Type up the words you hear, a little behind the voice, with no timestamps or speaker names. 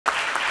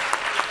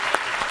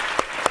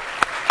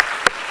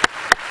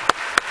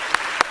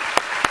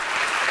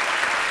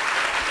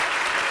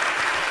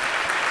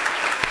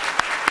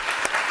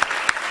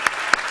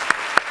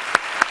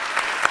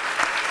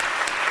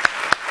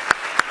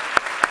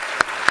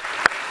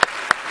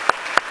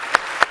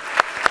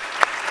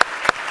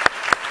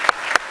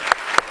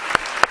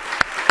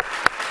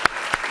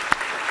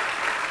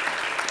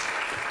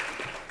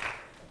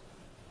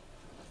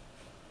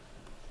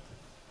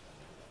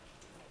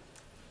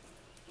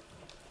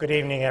Good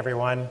evening,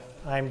 everyone.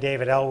 I'm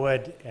David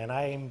Ellwood, and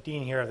I am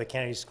Dean here of the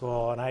Kennedy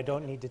School, and I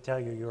don't need to tell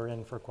you you're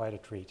in for quite a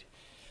treat.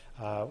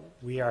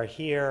 We are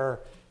here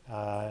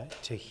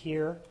to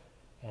hear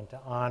and to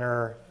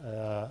honor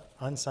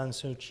Aung San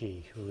Suu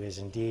Kyi, who is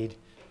indeed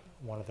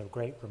one of the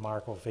great,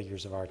 remarkable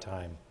figures of our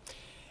time.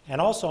 And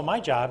also,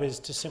 my job is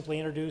to simply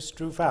introduce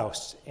Drew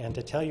Faust and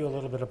to tell you a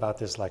little bit about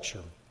this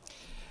lecture.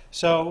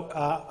 So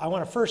I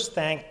want to first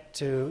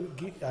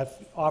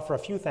offer a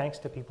few thanks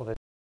to people that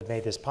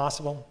made this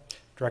possible.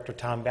 Director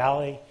Tom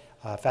Bally,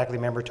 faculty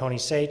member Tony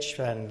Sach,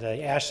 and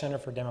the Ash Center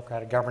for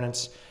Democratic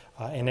Governance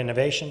and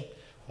Innovation.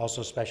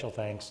 Also special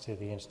thanks to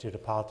the Institute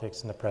of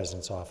Politics and the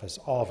President's Office,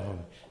 all of whom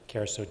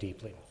care so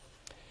deeply.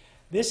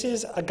 This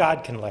is a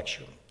Godkin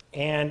lecture,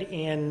 and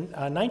in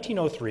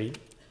 1903,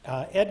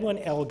 Edwin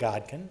L.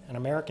 Godkin, an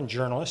American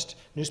journalist,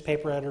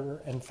 newspaper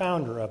editor, and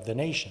founder of The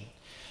Nation,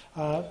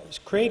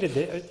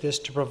 created this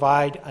to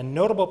provide a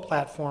notable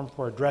platform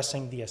for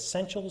addressing the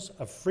essentials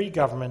of free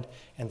government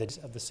and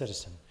of the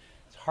citizen.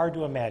 It's hard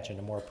to imagine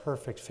a more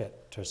perfect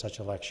fit to such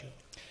a lecture.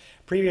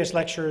 Previous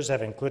lecturers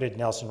have included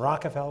Nelson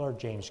Rockefeller,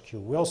 James Q.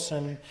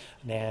 Wilson,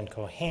 Nan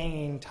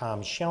Cohane,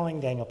 Tom Schelling,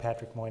 Daniel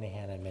Patrick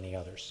Moynihan, and many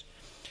others.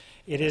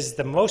 It is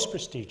the most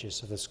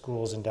prestigious of the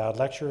school's endowed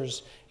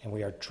lecturers, and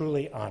we are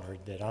truly honored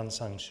that Aung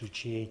San Suu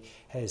Kyi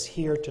is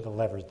here to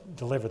deliver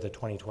the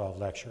 2012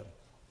 lecture.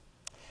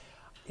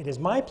 It is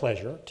my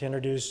pleasure to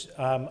introduce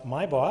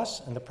my boss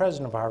and the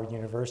president of Harvard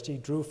University,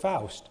 Drew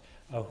Faust,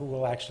 who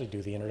will actually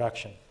do the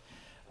introduction.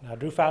 Now,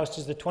 Drew Faust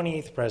is the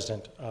 28th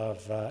president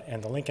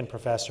and the Lincoln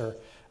Professor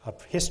of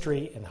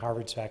History in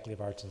Harvard's Faculty of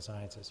Arts and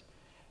Sciences.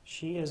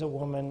 She is a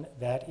woman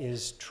that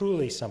is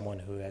truly someone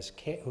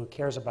who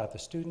cares about the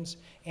students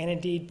and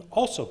indeed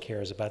also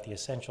cares about the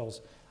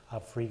essentials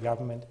of free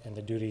government and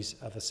the duties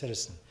of a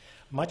citizen.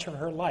 Much of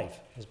her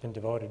life has been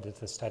devoted to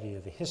the study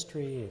of the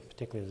history,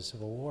 particularly the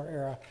Civil War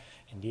era.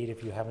 Indeed,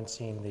 if you haven't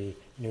seen the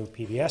new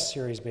PBS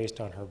series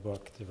based on her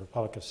book, The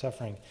Republic of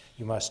Suffering,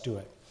 you must do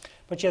it.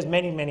 But she has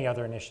many, many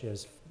other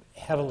initiatives,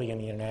 heavily in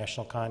the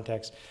international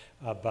context,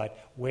 but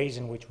ways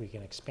in which we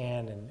can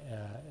expand and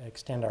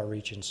extend our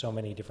reach in so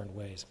many different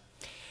ways.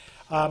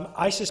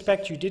 I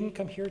suspect you didn't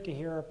come here to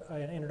hear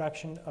an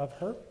introduction of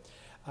her,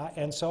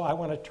 and so I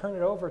want to turn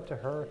it over to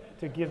her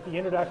to give the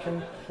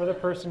introduction for the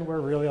person we're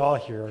really all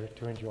here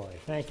to enjoy.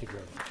 Thank you, Drew.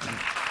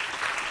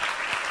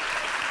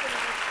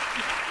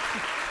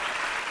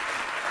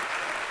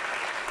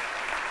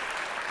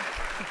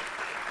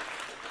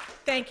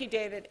 Thank you,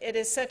 David. It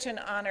is such an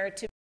honor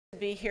to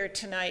be here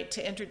tonight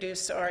to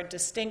introduce our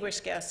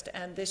distinguished guest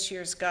and this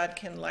year's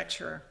Godkin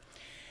lecturer.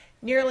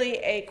 Nearly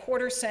a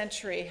quarter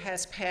century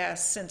has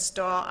passed since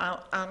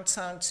Daw Aung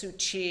San Suu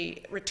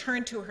Kyi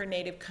returned to her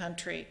native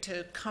country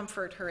to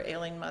comfort her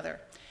ailing mother.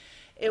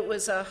 It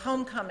was a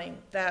homecoming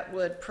that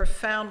would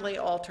profoundly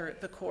alter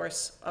the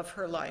course of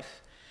her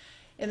life.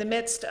 In the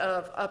midst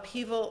of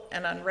upheaval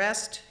and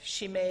unrest,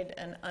 she made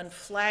an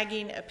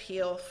unflagging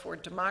appeal for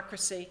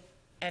democracy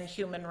and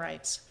human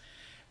rights,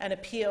 an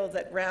appeal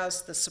that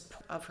roused the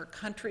support of her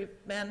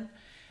countrymen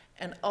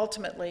and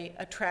ultimately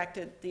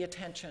attracted the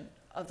attention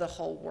of the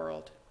whole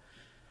world.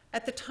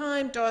 At the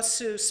time, Daw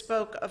Suu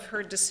spoke of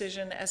her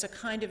decision as a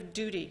kind of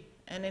duty,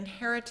 an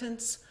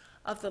inheritance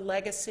of the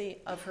legacy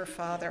of her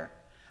father,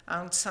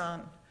 Aung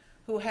San,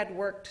 who had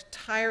worked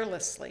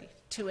tirelessly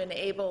to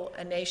enable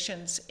a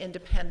nation's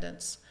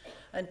independence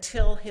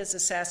until his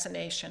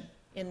assassination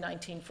in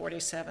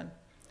 1947.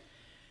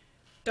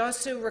 Daw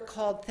Suu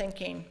recalled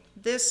thinking,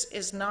 "This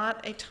is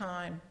not a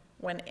time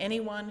when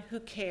anyone who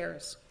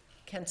cares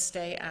can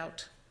stay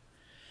out."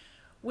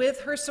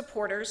 With her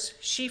supporters,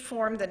 she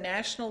formed the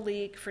National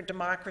League for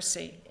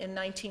Democracy in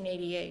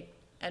 1988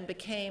 and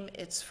became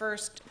its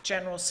first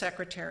general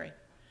secretary.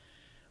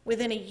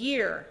 Within a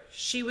year,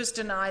 she was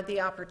denied the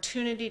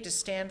opportunity to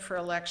stand for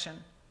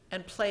election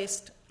and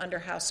placed under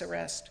house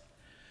arrest.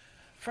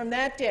 From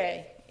that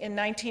day, in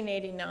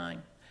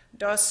 1989,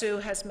 Daw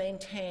Suu has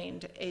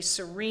maintained a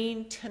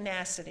serene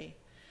tenacity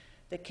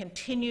that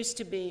continues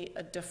to be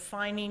a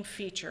defining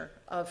feature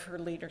of her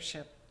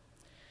leadership.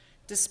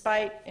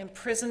 Despite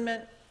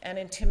imprisonment and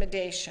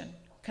intimidation,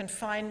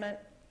 confinement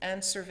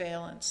and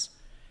surveillance,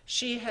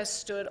 she has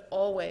stood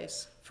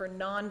always for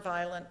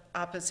nonviolent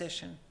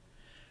opposition,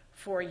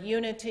 for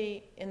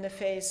unity in the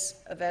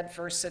face of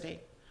adversity,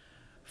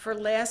 for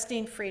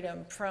lasting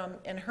freedom from,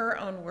 in her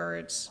own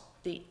words,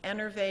 the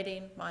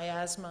enervating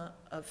miasma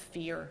of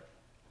fear.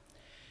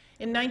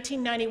 In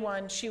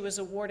 1991, she was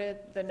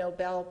awarded the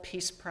Nobel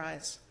Peace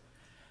Prize.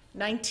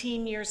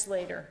 19 years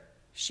later,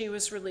 she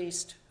was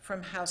released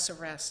from house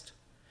arrest.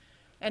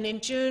 And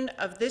in June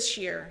of this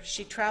year,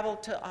 she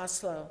traveled to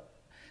Oslo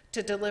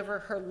to deliver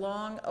her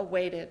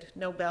long-awaited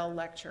Nobel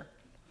lecture.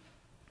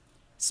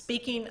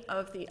 Speaking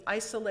of the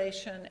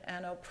isolation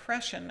and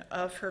oppression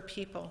of her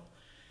people,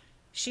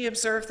 she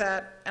observed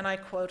that, and I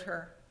quote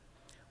her,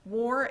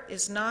 "War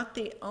is not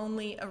the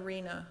only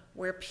arena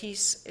where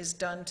peace is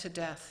done to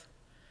death.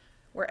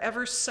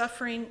 Wherever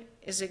suffering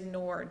is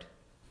ignored,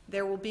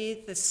 there will be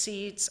the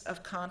seeds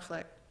of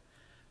conflict.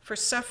 For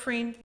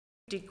suffering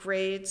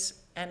degrades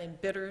and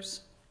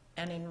embitters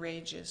and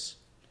enrages.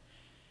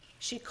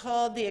 She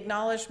called the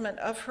acknowledgement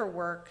of her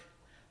work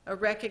a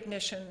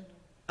recognition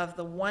of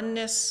the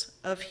oneness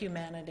of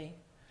humanity,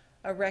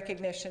 a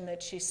recognition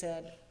that, she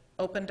said,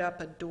 opened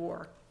up a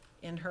door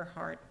in her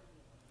heart.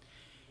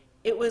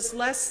 It was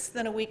less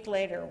than a week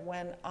later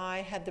when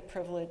I had the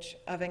privilege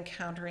of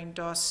encountering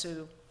Daw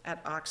Suu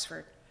at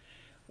Oxford,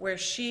 where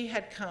she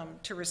had come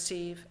to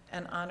receive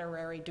an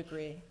honorary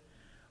degree,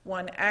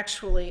 one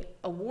actually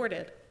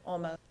awarded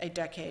almost a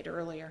decade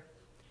earlier.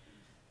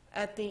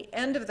 At the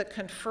end of the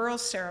conferral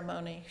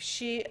ceremony,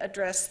 she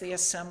addressed the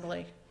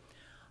assembly,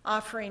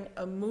 offering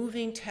a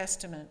moving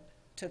testament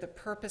to the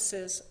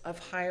purposes of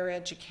higher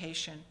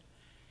education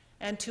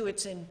and to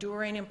its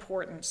enduring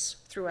importance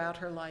throughout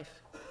her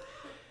life.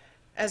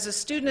 As a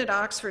student at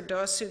Oxford,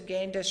 Daw Suu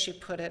gained, as she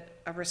put it,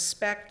 a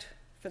respect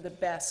for the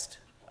best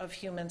of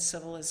human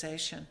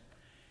civilization.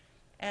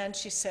 And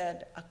she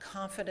said, a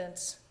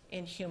confidence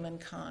in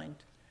humankind,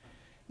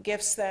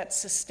 gifts that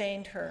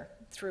sustained her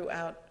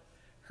throughout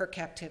her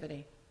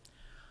captivity.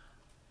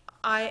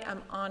 I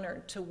am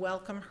honored to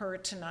welcome her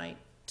tonight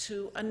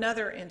to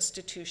another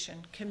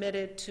institution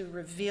committed to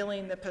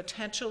revealing the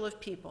potential of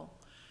people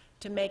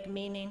to make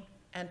meaning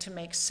and to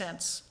make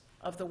sense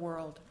of the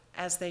world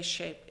as they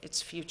shape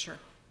its future.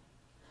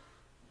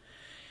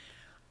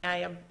 I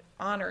am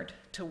honored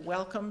to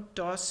welcome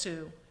Daw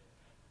Suu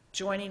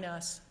joining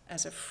us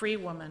as a free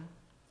woman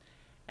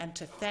and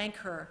to thank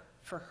her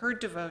for her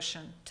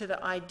devotion to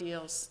the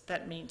ideals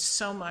that mean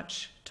so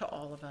much to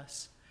all of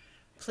us.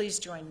 Please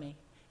join me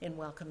in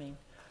welcoming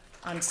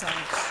Aung San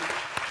Suu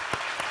Kyi.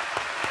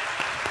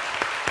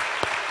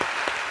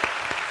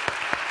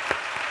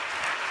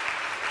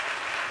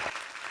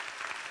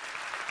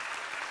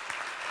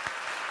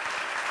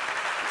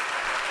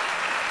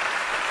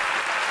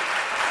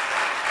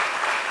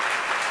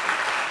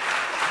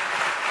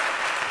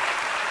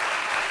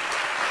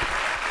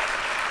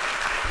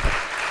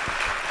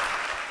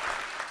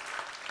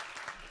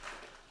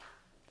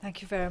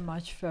 Thank you very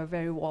much for a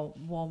very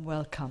warm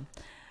welcome.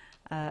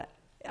 I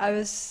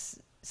was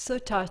so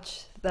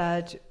touched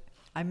that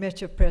I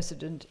met your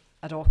president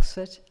at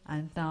Oxford,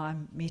 and now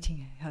I'm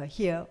meeting her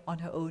here on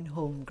her own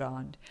home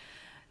ground.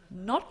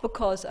 Not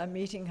because I'm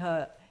meeting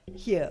her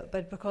here,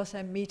 but because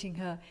I'm meeting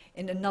her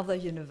in another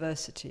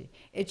university.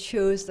 It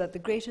shows that the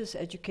greatest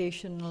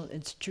educational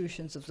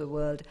institutions of the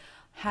world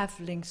have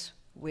links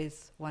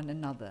with one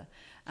another.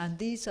 And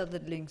these are the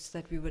links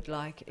that we would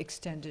like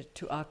extended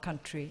to our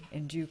country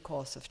in due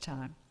course of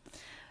time.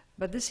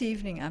 But this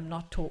evening, I'm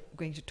not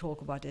going to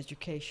talk about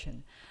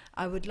education.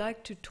 I would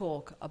like to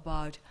talk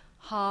about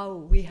how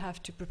we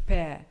have to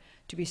prepare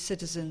to be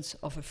citizens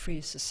of a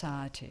free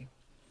society.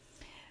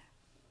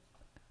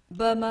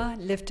 Burma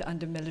lived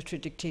under military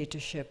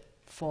dictatorship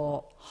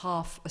for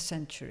half a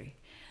century.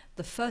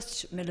 The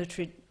first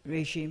military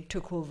regime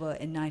took over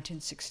in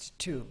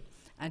 1962.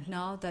 And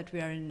now that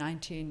we are in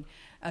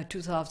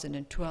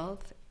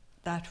 2012,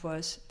 that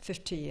was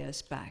 50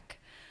 years back.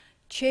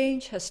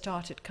 Change has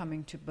started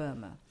coming to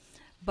Burma,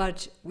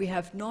 but we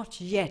have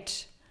not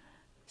yet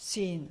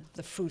seen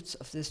the fruits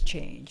of this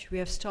change. We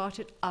have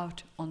started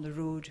out on the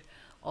road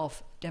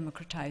of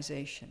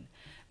democratization.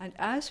 And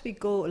as we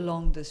go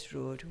along this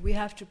road, we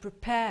have to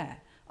prepare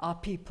our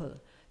people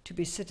to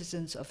be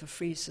citizens of a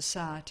free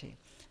society.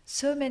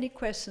 So many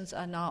questions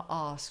are now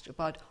asked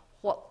about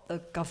what the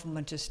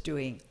government is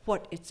doing,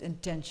 what its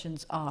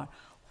intentions are,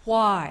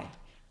 why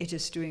it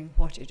is doing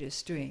what it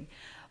is doing.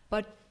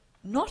 But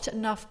not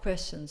enough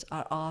questions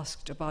are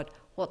asked about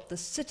what the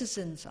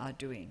citizens are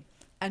doing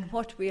and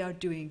what we are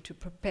doing to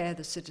prepare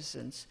the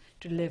citizens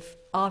to live,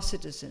 our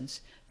citizens,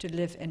 to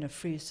live in a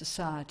free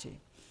society.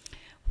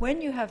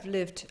 When you have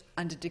lived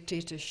under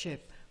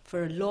dictatorship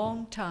for a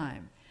long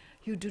time,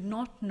 you do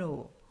not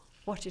know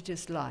what it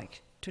is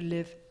like to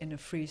live in a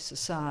free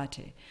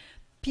society.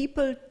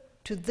 People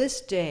to this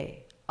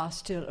day are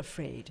still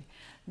afraid.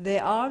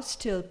 There are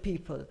still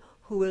people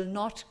who will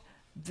not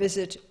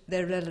visit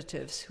their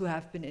relatives who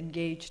have been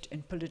engaged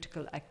in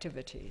political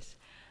activities.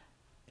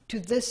 To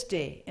this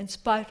day, in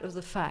spite of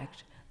the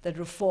fact that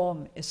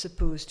reform is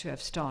supposed to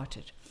have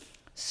started.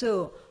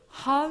 So,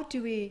 how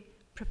do we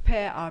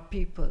prepare our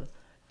people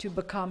to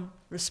become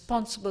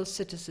responsible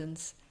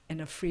citizens in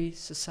a free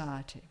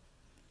society?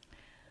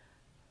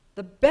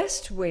 The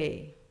best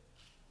way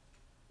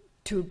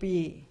to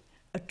be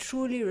a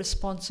truly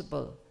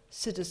responsible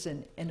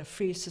citizen in a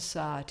free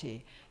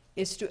society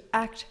is to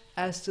act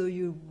as though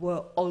you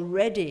were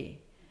already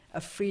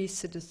a free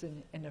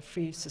citizen in a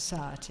free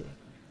society.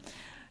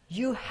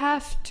 You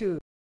have to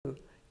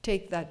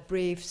take that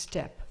brave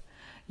step.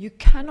 You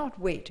cannot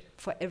wait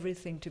for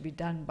everything to be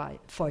done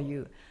for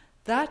you.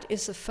 That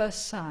is the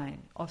first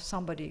sign of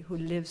somebody who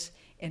lives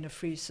in a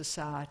free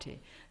society,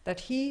 that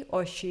he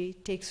or she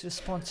takes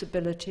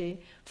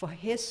responsibility for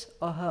his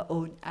or her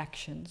own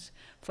actions,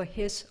 for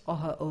his or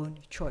her own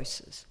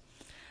choices.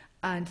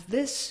 And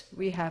this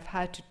we have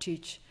had to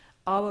teach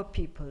our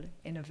people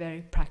in a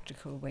very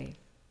practical way.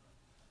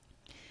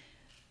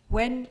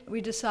 When we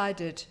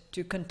decided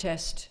to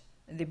contest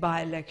the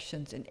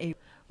by-elections in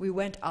April, we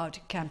went out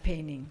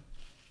campaigning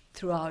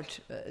throughout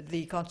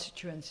the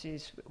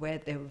constituencies where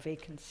there were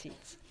vacant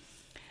seats.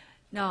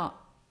 Now,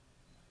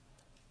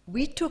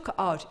 we took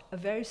out a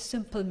very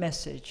simple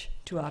message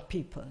to our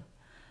people.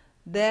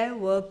 There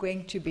were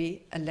going to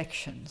be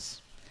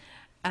elections,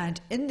 and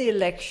in the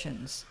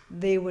elections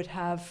they would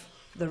have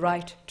the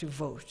right to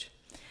vote,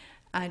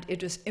 and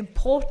it was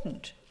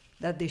important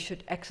that they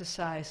should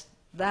exercise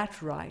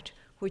that right,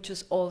 which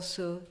was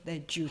also their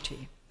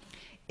duty.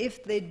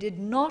 If they did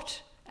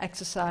not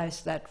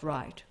exercise that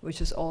right, which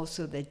is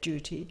also their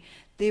duty,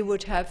 they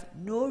would have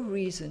no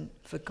reason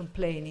for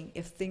complaining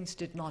if things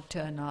did not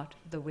turn out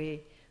the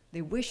way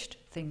they wished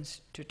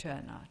things to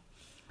turn out.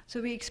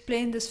 So we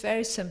explained this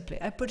very simply.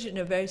 I put it in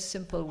a very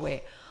simple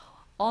way.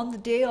 On the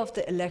day of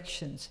the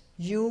elections,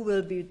 you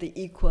will be the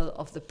equal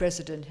of the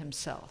president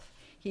himself.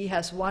 He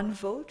has one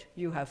vote,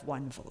 you have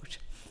one vote.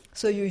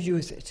 So you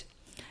use it.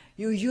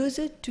 You use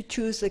it to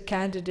choose the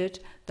candidate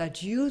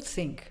that you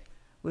think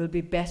will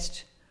be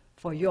best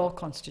for your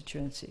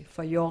constituency,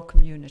 for your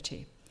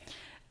community.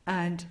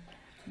 And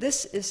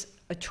this is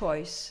a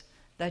choice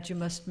that you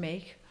must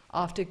make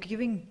after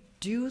giving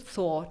due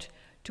thought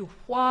to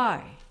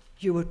why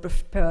you would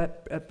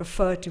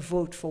prefer to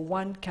vote for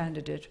one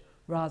candidate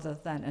rather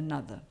than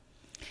another.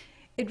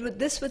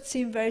 This would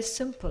seem very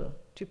simple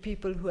to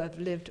people who have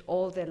lived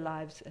all their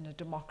lives in a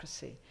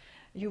democracy.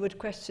 You would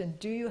question,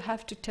 do you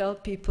have to tell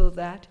people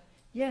that?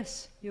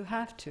 Yes, you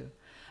have to,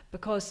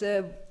 because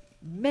there are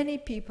many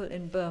people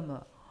in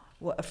Burma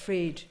were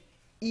afraid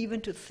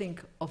even to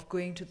think of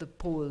going to the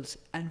polls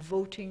and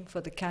voting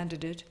for the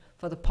candidate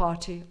for the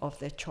party of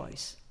their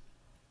choice.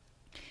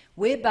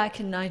 Way back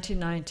in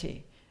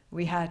 1990,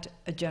 we had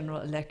a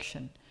general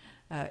election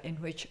in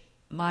which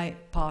my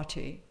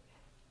party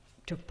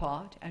took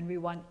part, and we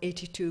won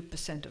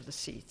 82% of the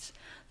seats.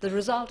 The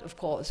result, of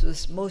course,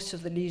 was most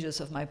of the leaders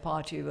of my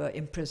party were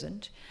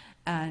imprisoned,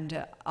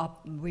 and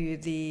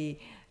the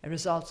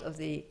results of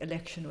the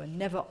election were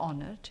never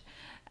honored,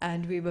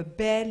 and we were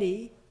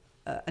barely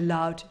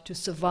allowed to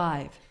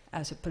survive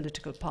as a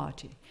political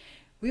party.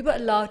 We were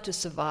allowed to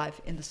survive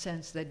in the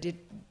sense that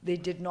they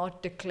did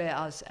not declare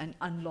us an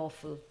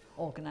unlawful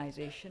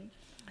organization.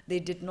 They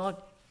did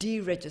not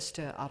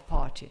deregister our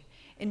party.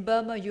 In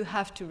Burma, you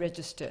have to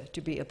register to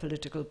be a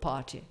political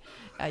party.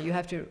 You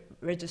have to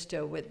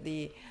register with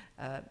the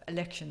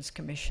Elections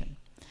Commission.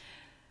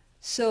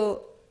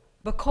 So,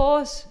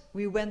 because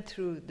we went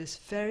through this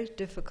very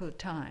difficult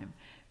time,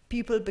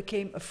 people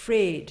became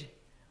afraid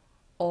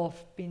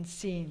of being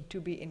seen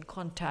to be in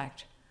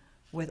contact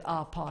with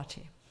our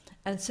party.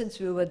 And since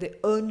we were the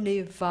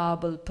only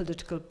viable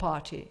political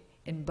party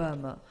in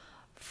Burma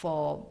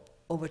for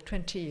over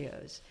 20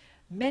 years,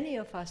 many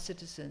of our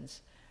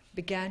citizens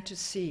began to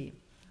see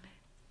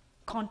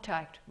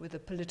contact with a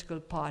political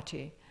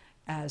party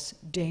as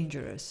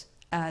dangerous,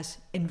 as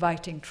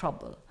inviting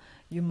trouble.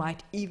 You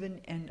might even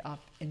end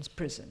up in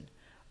prison.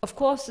 Of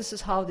course, this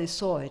is how they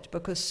saw it,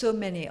 because so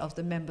many of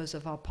the members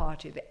of our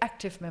party, the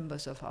active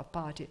members of our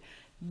party,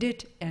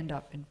 did end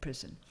up in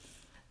prison.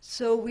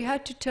 So we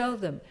had to tell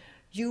them,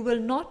 you will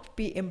not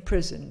be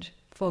imprisoned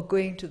for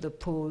going to the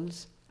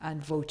polls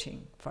and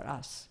voting for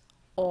us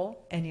or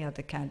any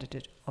other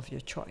candidate of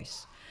your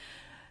choice.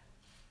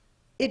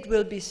 It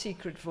will be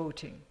secret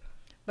voting.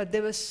 But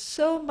there was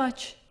so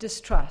much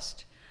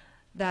distrust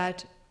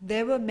that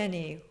there were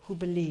many who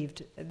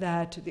believed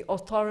that the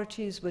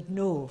authorities would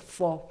know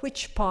for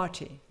which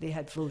party they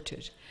had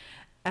voted.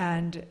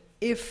 And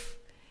if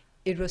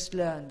it was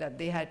learned that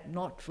they had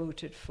not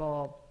voted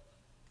for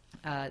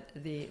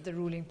the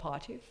ruling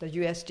party, the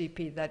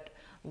USDP that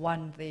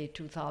won the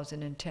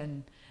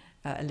 2010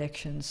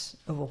 elections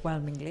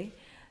overwhelmingly,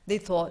 they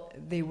thought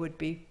they would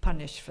be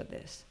punished for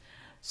this.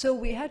 So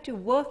we had to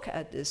work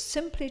at this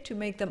simply to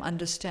make them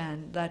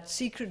understand that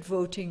secret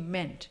voting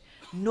meant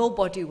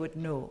nobody would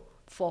know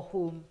for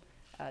whom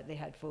they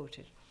had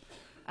voted.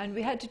 And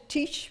we had to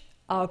teach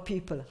our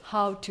people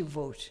how to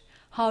vote,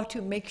 how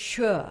to make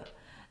sure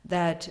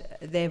that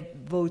their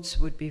votes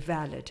would be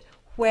valid,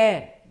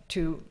 where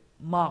to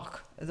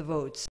mark the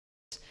votes,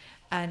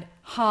 and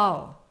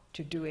how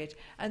to do it.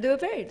 And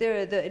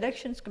the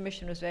Elections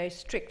Commission was very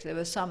strict. There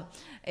were some,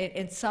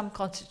 in some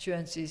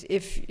constituencies,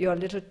 if your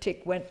little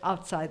tick went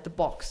outside the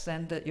box,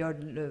 then your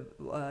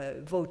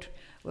vote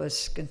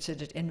was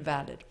considered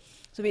invalid.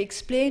 So we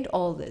explained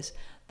all this,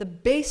 the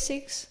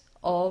basics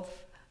of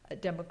a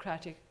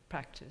democratic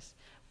practice.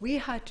 We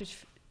had to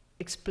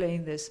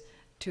explain this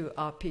to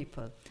our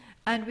people.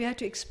 And we had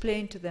to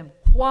explain to them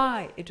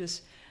why it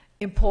was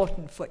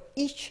important for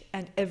each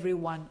and every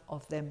one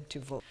of them to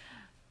vote.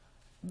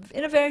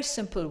 In a very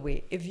simple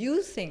way, if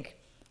you think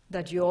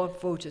that your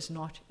vote is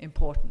not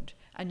important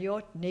and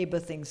your neighbor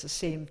thinks the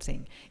same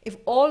thing, if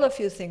all of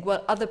you think,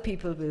 well, other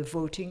people will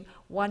voting,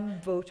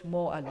 one vote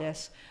more or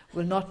less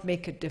will not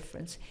make a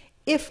difference,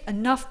 if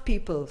enough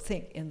people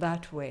think in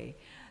that way,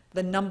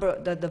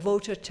 the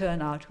voter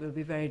turnout will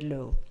be very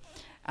low,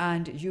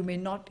 and you may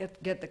not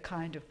get the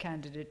kind of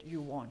candidate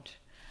you want.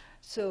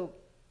 So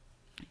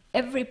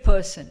every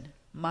person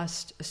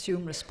must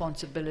assume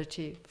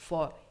responsibility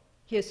for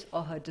his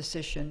or her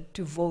decision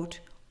to vote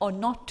or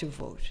not to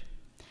vote.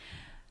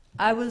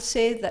 I will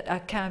say that our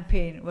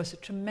campaign was a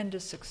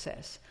tremendous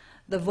success.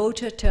 The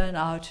voter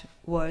turnout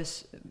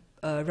was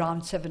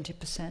around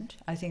 70%,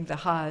 I think the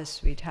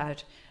highest we'd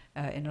had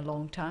in a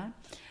long time.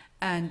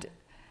 And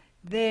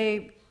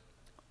there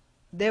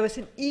was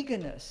an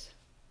eagerness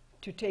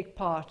to take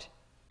part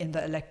in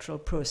the electoral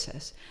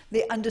process.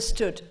 They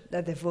understood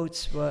that their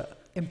votes were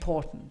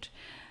important.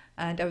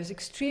 And I was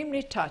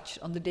extremely touched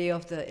on the day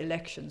of the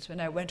elections when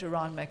I went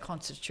around my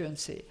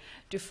constituency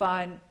to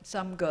find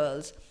some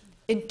girls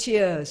in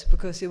tears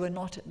because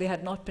they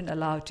had not been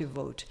allowed to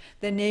vote.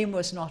 Their name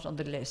was not on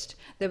the list.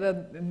 There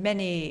were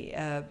many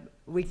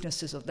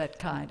weaknesses of that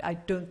kind. I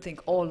don't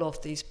think all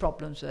of these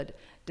problems were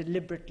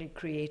deliberately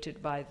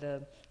created by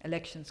the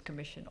Elections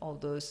Commission,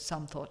 although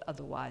some thought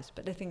otherwise.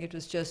 But I think it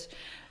was just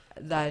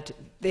that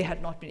they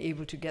had not been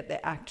able to get their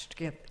act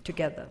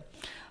together.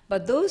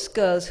 But those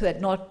girls who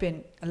had not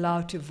been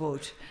allowed to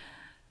vote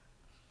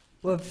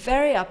were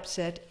very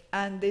upset,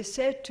 and they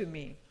said to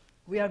me,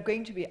 "We are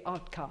going to be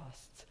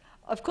outcasts."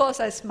 Of course,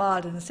 I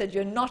smiled and said,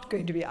 "You're not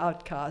going to be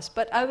outcasts."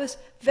 But I was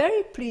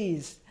very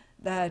pleased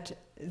that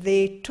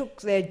they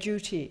took their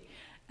duty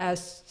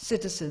as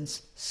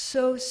citizens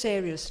so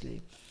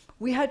seriously.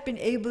 We had been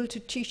able to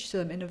teach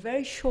them in a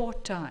very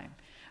short time.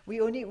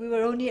 We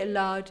were only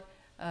allowed,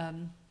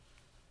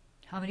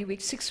 how many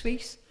weeks? 6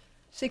 weeks?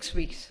 6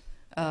 weeks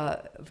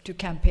to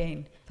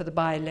campaign for the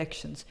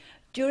by-elections.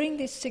 During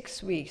these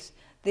 6 weeks,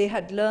 they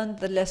had learned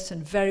the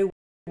lesson very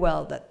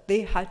well that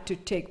they had to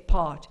take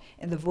part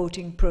in the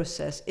voting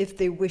process if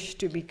they wished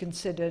to be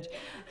considered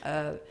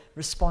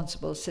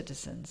responsible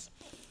citizens.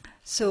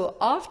 So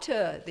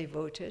after they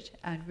voted,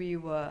 and we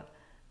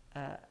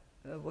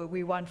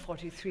won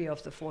 43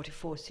 of the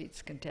 44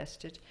 seats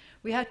contested,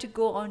 we had to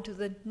go on to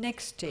the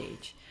next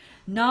stage.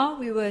 Now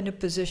we were in a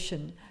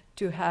position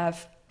to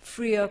have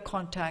freer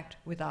contact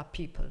with our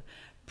people.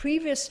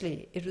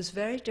 Previously, it was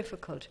very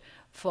difficult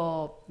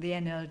for the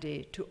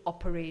NLD to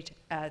operate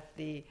at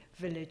the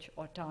village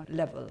or town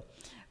level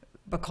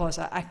because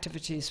our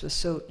activities were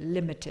so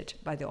limited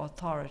by the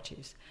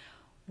authorities.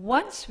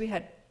 Once we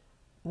had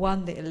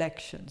won the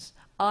elections,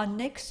 our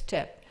next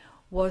step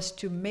was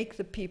to make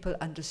the people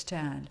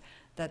understand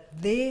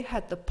that they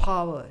had the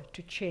power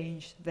to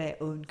change their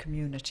own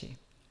community.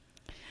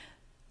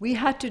 We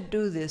had to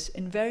do this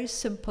in very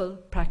simple,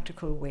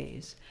 practical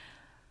ways.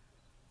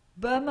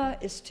 Burma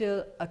is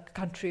still a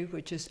country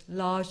which is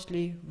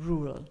largely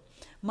rural.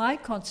 My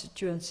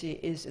constituency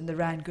is in the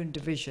Rangoon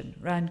division,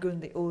 Rangoon,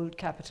 the old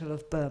capital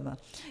of Burma.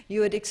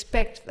 You would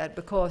expect that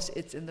because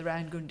it's in the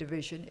Rangoon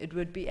division, it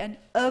would be an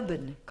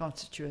urban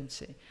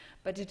constituency,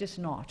 but it is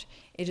not.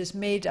 It is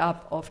made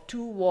up of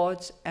 2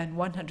 wards and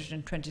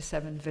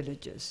 127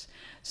 villages.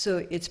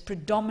 So it's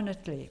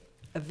predominantly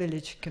a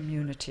village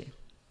community.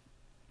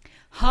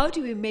 How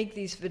do we make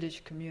these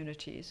village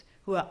communities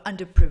who are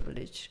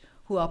underprivileged,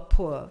 who are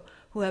poor,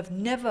 who have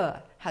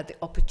never had the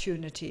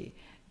opportunity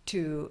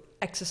to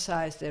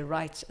exercise their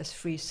rights as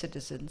free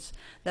citizens,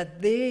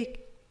 that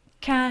they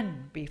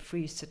can be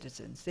free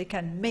citizens, they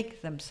can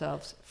make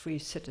themselves free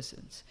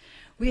citizens?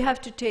 We have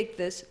to take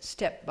this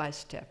step by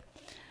step.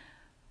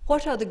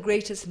 What are the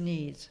greatest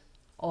needs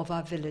of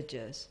our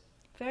villagers?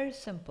 Very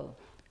simple: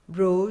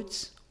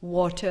 roads,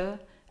 water,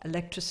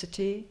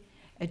 electricity,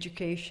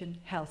 education,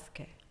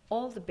 healthcare,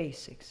 all the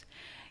basics.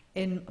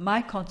 In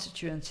my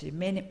constituency,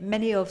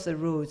 many of the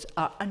roads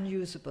are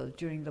unusable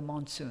during the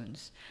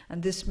monsoons,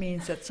 and this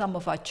means that some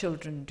of our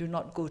children do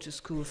not go to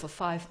school for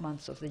 5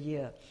 months of the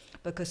year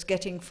because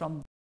getting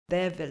from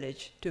their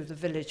village to the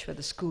village where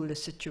the school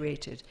is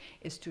situated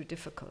is too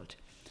difficult.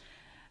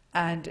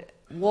 And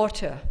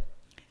water.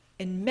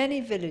 In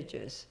many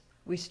villages,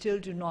 we still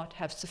do not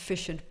have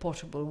sufficient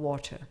potable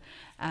water,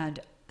 and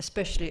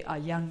especially our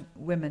young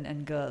women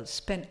and girls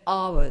spend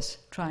hours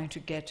trying to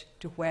get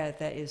to where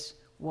there is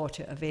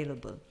water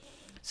available.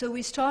 So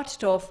we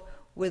started off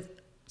with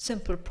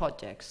simple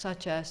projects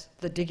such as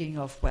the digging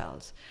of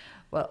wells.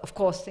 Well, of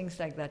course, things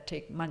like that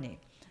take money,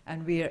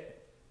 and we're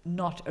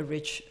not a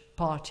rich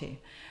party.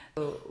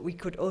 So we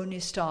could only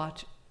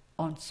start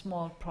on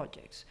small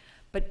projects.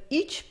 But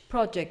each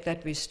project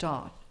that we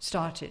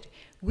started,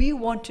 we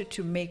wanted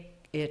to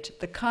make it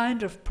the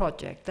kind of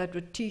project that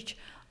would teach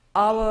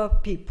our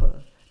people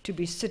to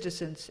be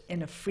citizens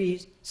in a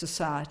free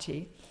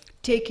society,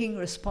 taking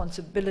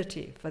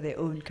responsibility for their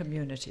own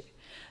community.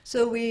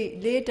 So we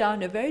laid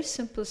down a very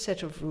simple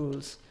set of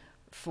rules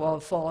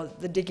for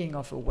the digging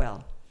of a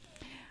well.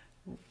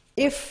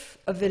 If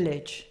a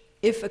village,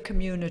 if a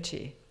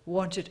community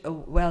wanted a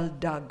well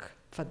dug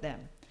for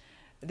them,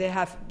 they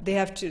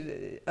have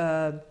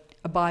to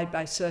abide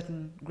by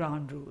certain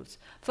ground rules.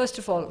 First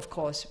of all, of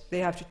course, they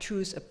have to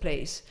choose a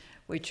place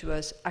which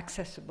was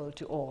accessible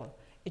to all.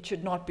 It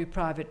should not be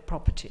private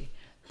property,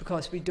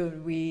 because we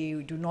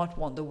do not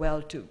want the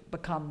well to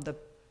become the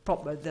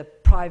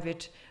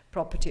private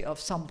property of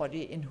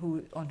somebody in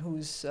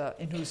whose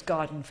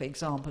garden, for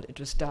example, it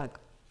was dug.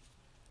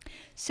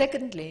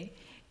 Secondly,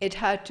 it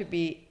had to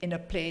be in a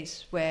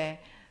place where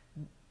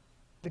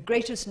the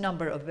greatest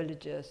number of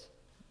villagers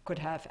could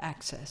have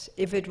access.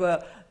 If it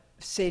were,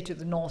 say, to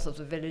the north of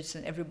the village,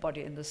 then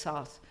everybody in the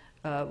south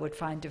would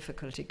find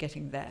difficulty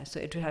getting there. So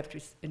it would have to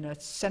be in a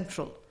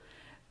central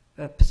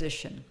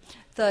position.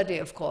 Thirdly,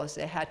 of course,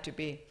 there had to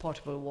be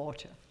potable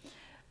water.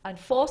 And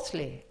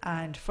fourthly,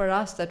 and for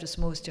us that was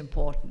most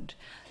important,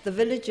 the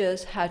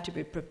villagers had to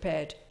be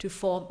prepared to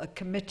form a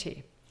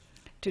committee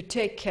to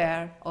take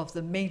care of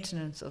the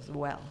maintenance of the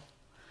well.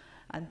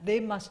 And they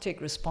must take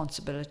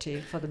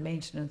responsibility for the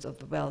maintenance of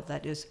the well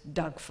that is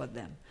dug for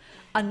them.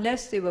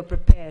 Unless they were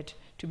prepared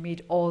to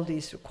meet all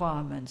these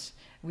requirements,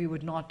 we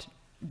would not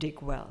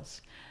dig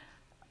wells.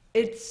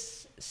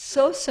 It's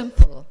so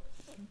simple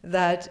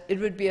that it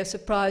would be a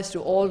surprise to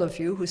all of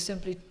you who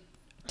simply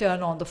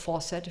turn on the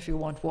faucet if you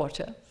want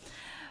water.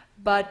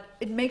 But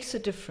it makes a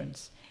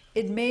difference.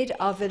 It made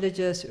our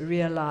villagers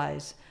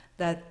realize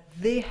that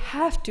they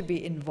have to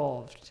be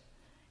involved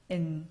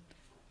in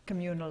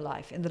communal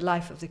life, in the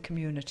life of the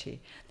community,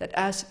 that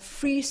as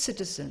free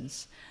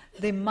citizens,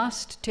 they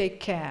must take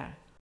care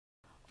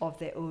of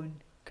their own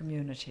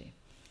community.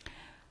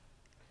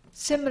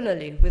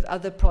 Similarly, with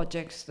other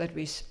projects that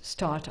we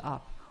start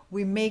up,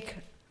 we make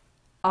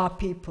our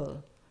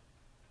people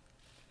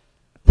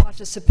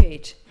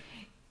participate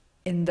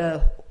in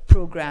the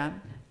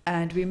program,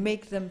 and we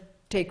make them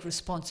take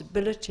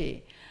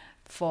responsibility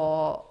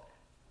for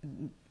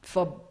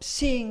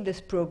seeing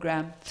this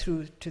program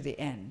through to the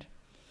end.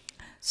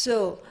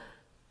 So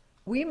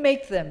we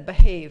make them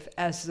behave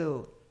as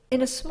though,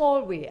 in a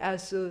small way,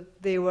 as though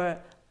they were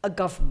a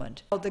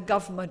government, or the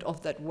government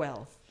of that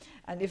well.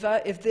 And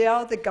if they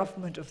are the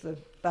government of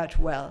that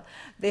well,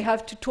 they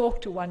have to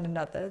talk to one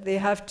another, they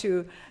have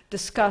to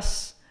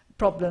discuss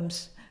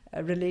problems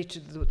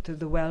related to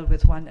the well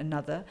with one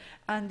another,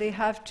 and they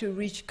have to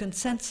reach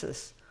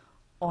consensus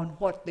on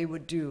what they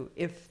would do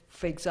if,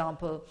 for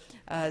example,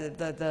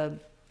 the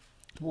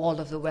wall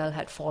of the well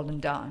had fallen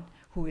down.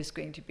 Who is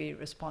going to be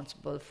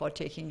responsible for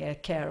taking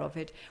care of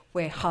it?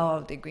 How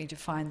are they going to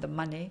find the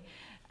money?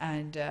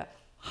 And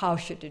how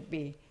should it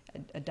be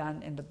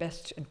done in the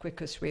best and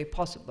quickest way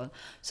possible?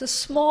 So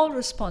small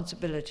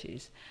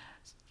responsibilities.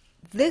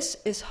 This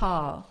is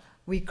how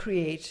we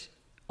create,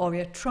 or we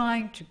are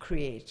trying to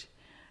create,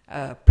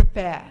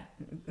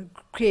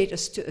 create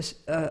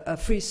a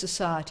free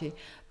society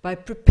by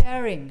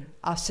preparing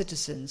our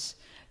citizens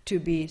to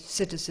be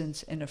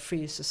citizens in a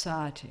free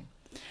society.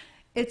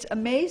 It's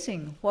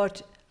amazing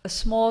what a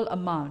small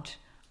amount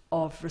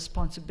of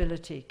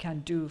responsibility can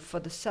do for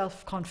the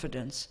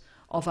self-confidence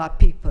of our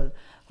people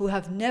who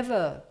have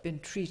never been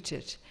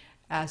treated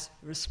as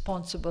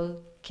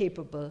responsible,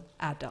 capable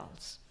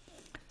adults.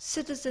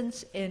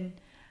 Citizens in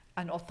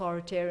an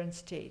authoritarian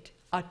state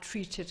are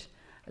treated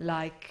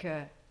like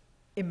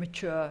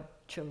immature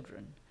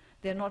children.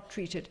 They're not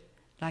treated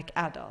like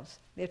adults.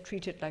 They're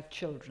treated like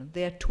children.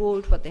 They are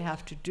told what they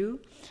have to do,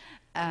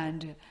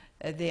 and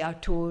they are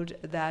told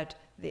that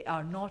they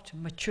are not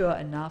mature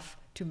enough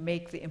to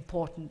make the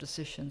important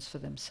decisions for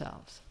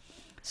themselves.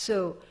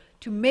 So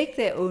to make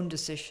their own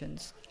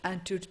decisions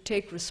and to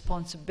take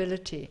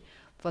responsibility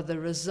for the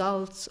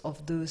results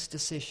of those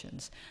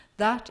decisions,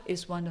 that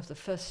is one of the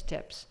first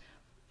steps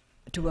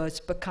towards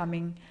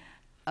becoming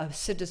a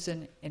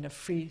citizen in a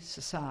free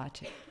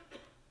society.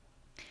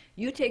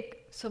 You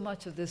take so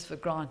much of this for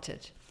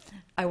granted.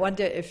 I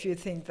wonder if you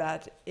think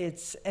that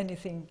it's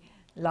anything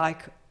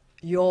like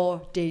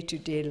your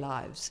day-to-day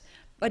lives.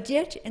 But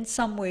yet, in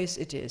some ways,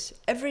 it is.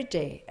 Every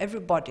day,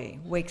 everybody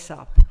wakes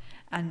up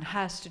and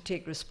has to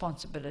take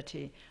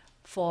responsibility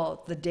for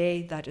the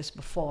day that is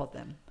before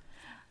them.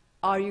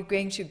 Are you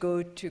going to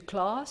go to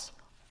class,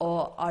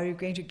 or are you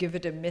going to give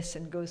it a miss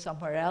and go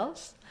somewhere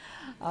else?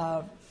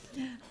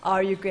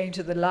 Are you going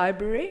to the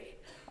library,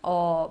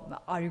 or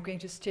are you going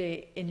to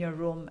stay in your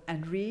room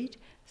and read?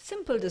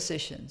 Simple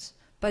decisions,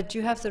 but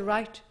you have the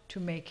right to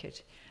make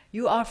it.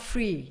 You are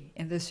free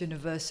in this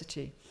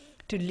university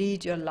to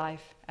lead your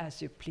life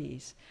as you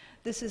please.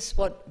 This is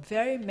what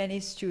very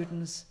many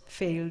students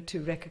fail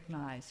to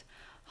recognize,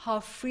 how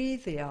free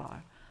they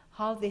are,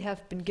 how they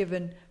have been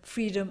given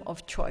freedom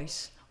of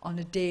choice on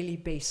a daily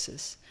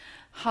basis,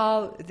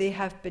 how they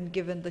have been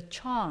given the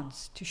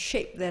chance to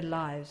shape their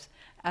lives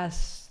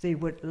as they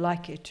would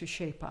like it to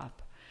shape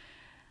up.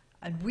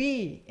 And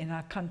we, in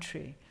our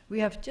country, we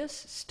have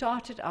just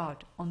started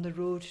out on the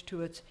road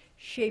towards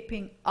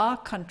shaping our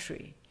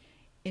country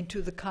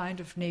into the kind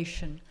of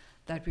nation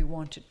that we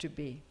want it to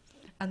be.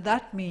 And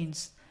that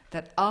means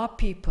that our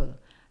people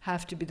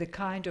have to be the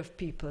kind of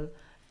people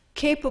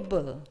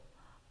capable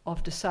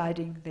of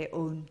deciding their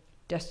own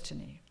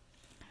destiny.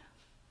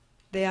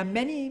 There are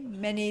many,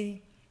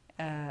 many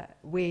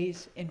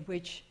ways in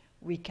which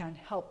we can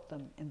help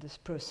them in this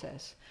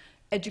process.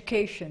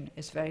 Education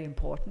is very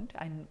important.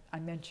 I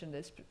mention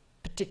this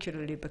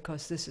particularly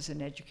because this is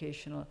an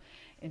educational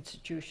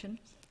institution.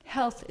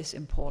 Health is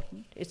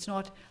important. It's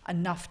not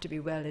enough to be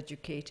well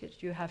educated.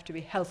 You have to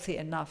be healthy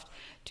enough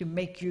to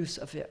make use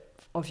of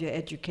your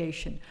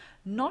education,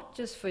 not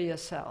just for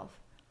yourself,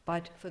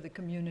 but for the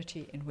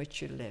community in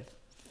which you live.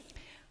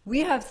 We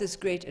have this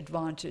great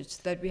advantage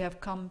that we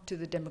have come to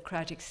the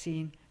democratic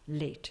scene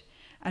late.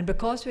 And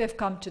because we have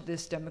come to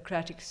this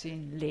democratic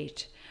scene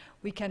late,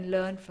 we can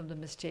learn from the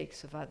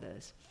mistakes of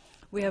others.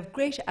 We have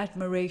great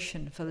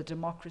admiration for the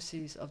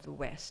democracies of the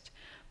West,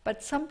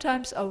 but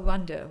sometimes I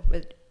wonder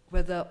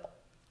whether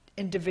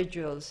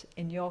individuals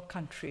in your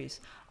countries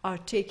are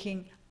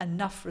taking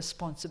enough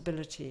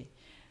responsibility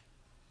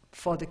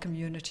for the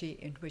community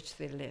in which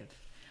they live.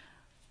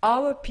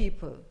 Our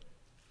people,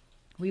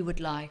 we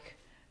would like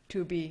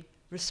to be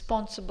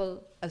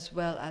responsible as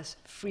well as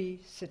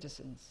free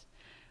citizens.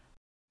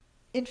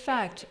 In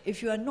fact,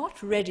 if you are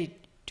not ready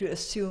to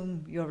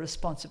assume your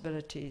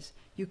responsibilities,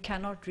 you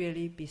cannot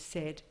really be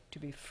said to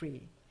be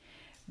free,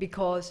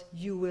 because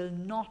you will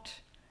not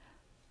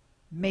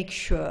make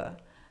sure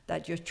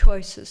that your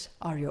choices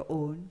are your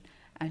own,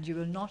 and you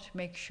will not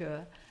make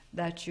sure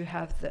that you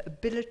have the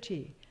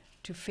ability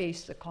to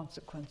face the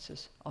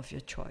consequences of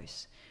your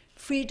choice.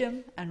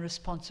 Freedom and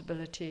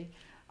responsibility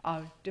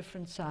are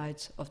different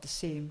sides of the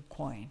same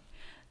coin.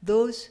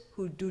 Those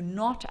who do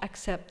not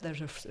accept the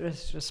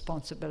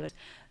responsibility,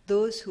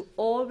 those who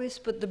always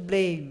put the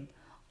blame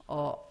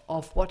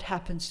of what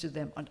happens to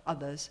them on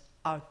others,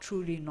 are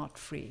truly not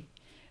free,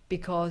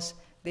 because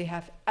they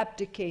have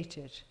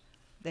abdicated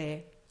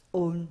their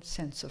own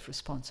sense of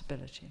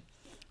responsibility.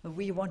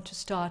 We want to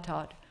start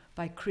out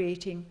by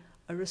creating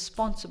a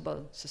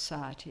responsible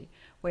society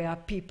where our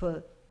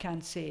people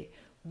can say,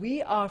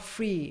 we are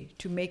free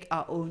to make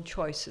our own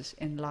choices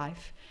in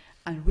life,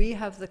 and we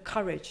have the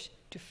courage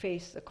to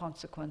face the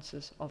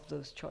consequences of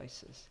those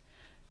choices.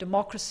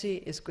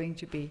 Democracy is going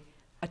to be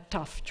a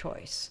tough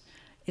choice.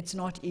 It's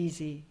not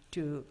easy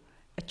to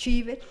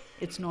achieve it,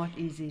 it's not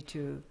easy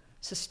to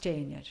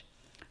sustain it,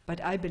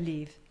 but I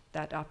believe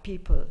that our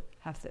people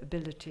have the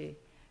ability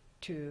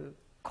to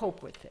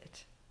cope with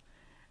it.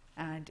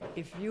 And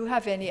if you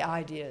have any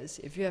ideas,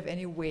 if you have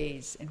any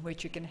ways in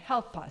which you can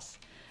help us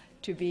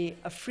to be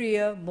a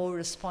freer, more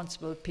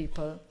responsible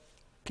people,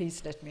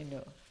 please let me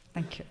know.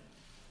 Thank you.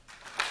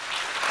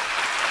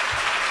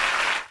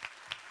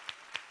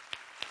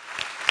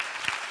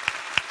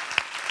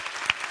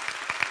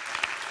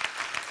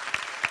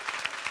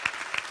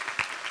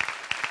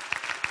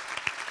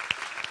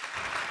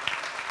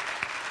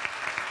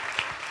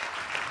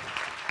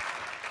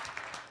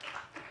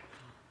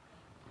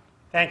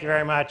 Thank you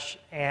very much.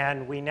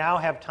 And we now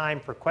have time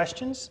for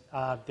questions.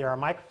 There are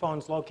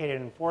microphones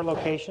located in 4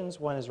 locations.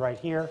 One is right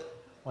here,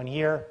 one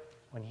here,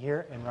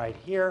 and right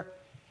here.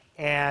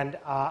 And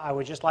I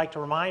would just like to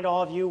remind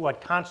all of you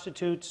what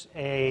constitutes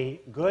a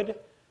good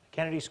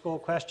Kennedy School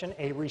question,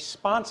 a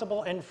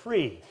responsible and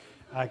free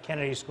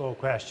Kennedy School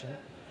question.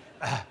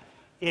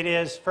 It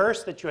is,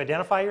 first, that you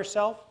identify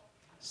yourself.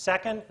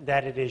 Second,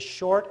 that it is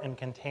short and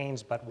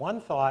contains but one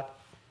thought.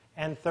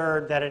 And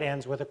third, that it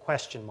ends with a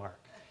question mark.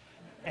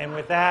 And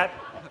with that,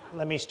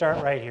 let me start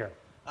right here.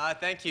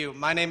 Thank you.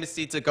 My name is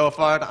Sita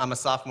Gofard. I'm a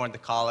sophomore at the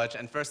college.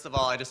 And first of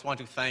all, I just want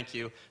to thank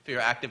you for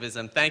your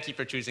activism. Thank you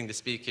for choosing to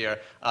speak here.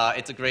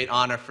 It's a great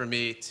honor for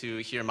me to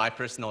hear my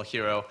personal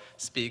hero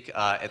speak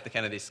at the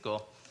Kennedy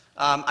School.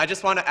 I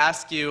just want to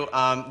ask you,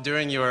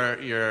 during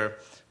the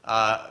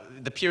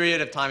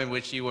period of time in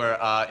which you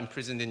were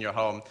imprisoned in your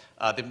home,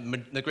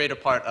 the greater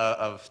part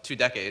of 2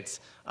 decades,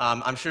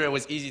 I'm sure it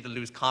was easy to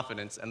lose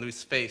confidence and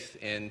lose faith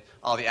in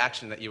all the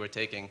action that you were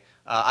taking.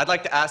 I'd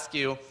like to ask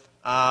you,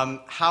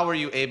 how were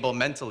you able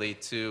mentally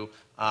to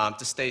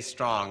stay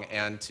strong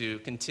and to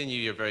continue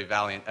your very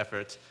valiant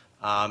effort?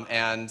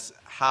 And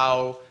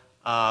how,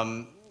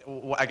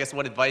 I guess,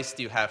 what advice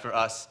do you have for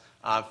us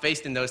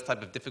faced in those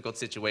type of difficult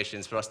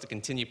situations for us to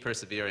continue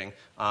persevering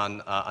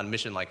on a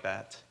mission like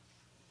that?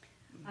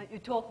 You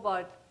talk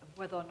about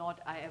whether or not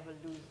I ever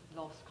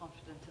lost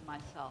confidence in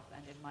myself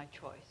and in my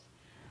choice.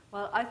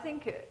 Well, I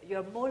think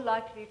you're more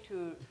likely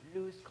to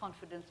lose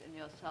confidence in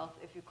yourself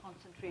if you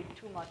concentrate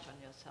too much on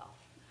yourself.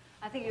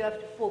 I think you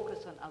have to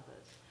focus on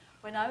others.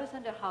 When I was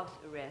under house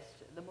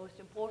arrest, the most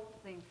important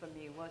thing for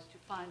me was to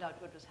find out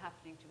what was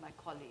happening to my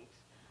colleagues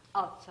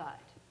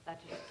outside,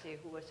 that is to say,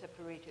 who were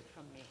separated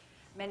from me.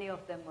 Many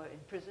of them were in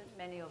prison,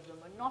 many of them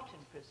were not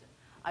in prison.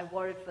 I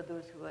worried for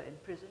those who were in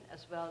prison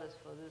as well as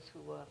for those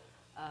who were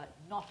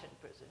not in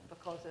prison,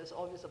 because there's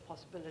always a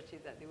possibility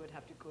that they would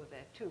have to go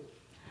there too.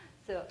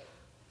 So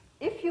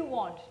if you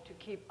want to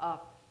keep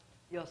up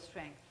your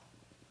strength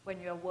when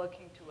you're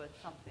working towards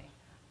something,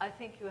 I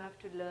think you have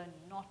to learn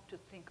not to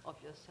think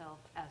of yourself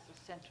as the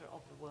center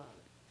of the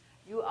world.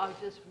 You are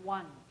just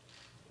one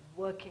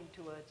working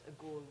towards a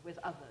goal with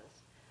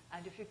others.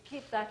 And if you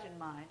keep that in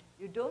mind,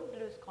 you don't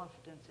lose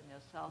confidence in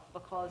yourself,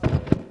 because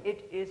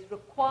it is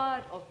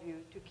required of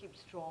you to keep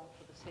strong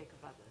for the sake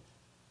of others.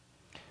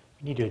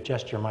 You need to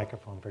adjust your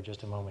microphone for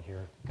just a moment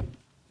here.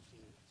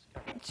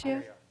 It's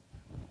here.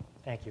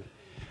 Thank you.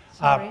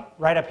 Sorry.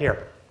 Right up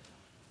here.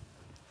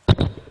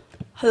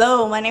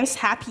 Hello, my name is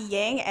Happy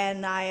Yang,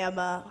 and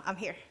I'm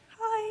here.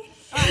 Hi.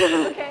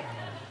 Oh, okay.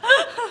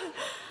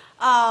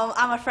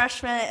 I'm a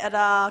freshman at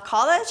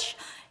college,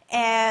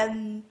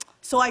 and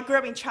So I grew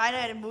up in China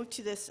and moved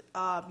to this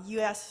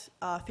U.S.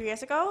 3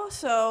 years ago.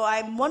 So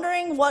I'm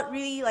wondering what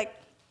really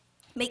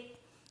make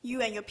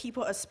you and your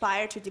people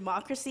aspire to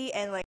democracy,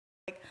 and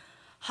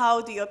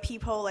how do your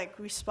people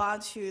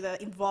respond to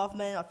the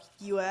involvement of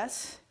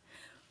U.S.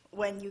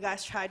 when you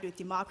guys try to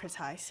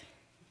democratize?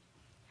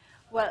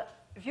 Well,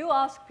 if you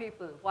ask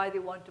people why they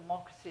want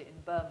democracy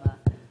in Burma,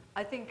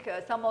 I think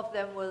some of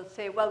them will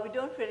say, well, we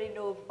don't really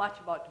know much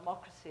about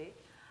democracy,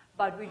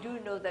 but we do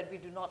know that we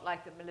do not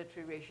like the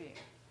military regime.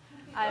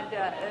 And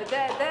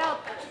they are,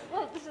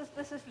 well,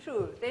 this is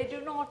true. They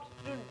do not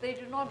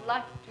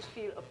like to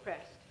feel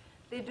oppressed.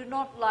 They do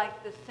not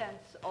like the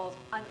sense of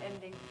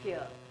unending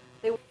fear.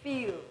 They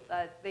feel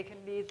that they can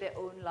lead their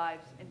own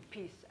lives in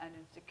peace and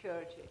in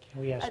security.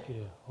 Can we ask you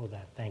to hold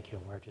that? Thank you.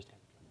 We're just...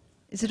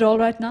 Is it all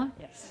right now?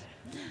 Yes.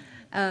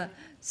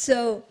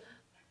 So,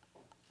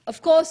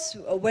 of course,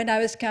 when I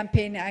was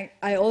campaigning,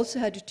 I also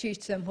had to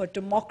teach them what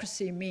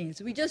democracy means.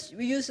 We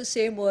use the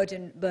same word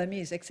in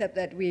Burmese, except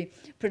that we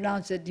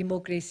pronounce it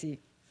democracy.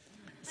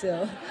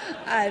 So,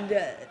 and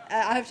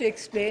I have to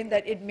explain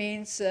that it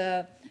means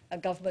a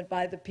government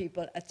by the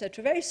people,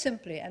 etc. Very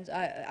simply,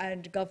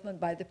 and government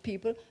by the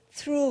people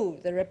through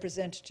the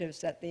representatives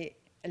that they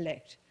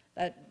elect.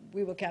 That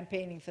we were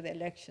campaigning for the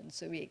elections,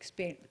 so we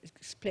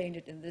explained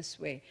it in this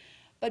way.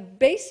 But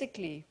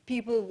basically,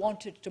 people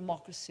wanted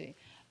democracy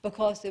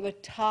because they were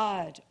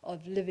tired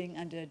of living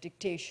under a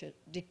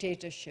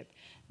dictatorship.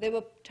 They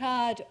were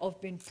tired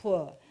of being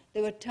poor.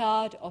 They were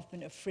tired of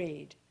being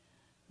afraid.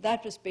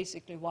 That was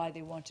basically why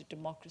they wanted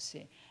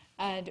democracy.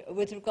 And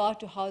with regard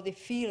to how they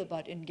feel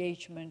about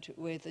engagement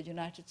with the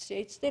United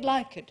States, they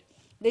like it.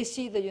 They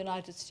see the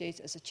United States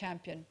as a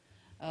champion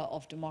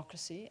of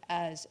democracy,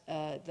 as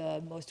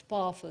the most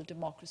powerful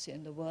democracy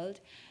in the world.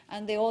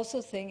 And they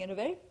also think, in a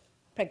very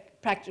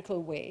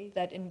practical way,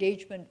 that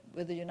engagement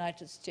with the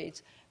United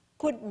States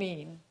could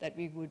mean that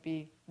we would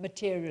be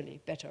materially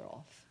better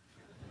off.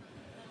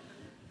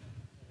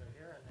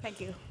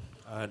 Thank you.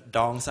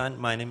 Daw Aung San,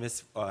 my name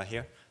is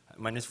here.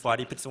 My name is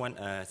Fwadi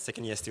Pitsuwan,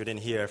 second-year student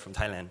here from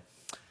Thailand.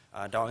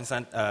 Daw Aung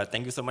San,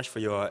 thank you so much for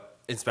your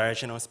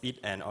inspirational speech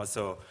and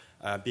also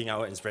being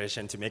our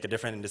inspiration to make a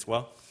difference in this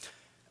world.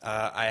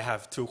 I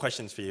have two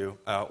questions for you.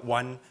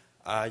 One,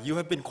 you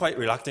have been quite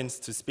reluctant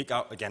to speak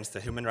out against the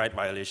human rights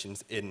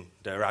violations in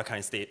the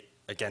Rakhine state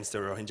against the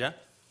Rohingya.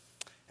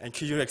 And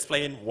could you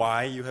explain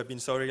why you have been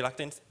so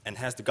reluctant? And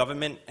has the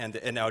government and the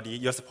NLD,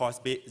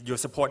 your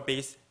support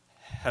base,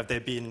 have they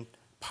been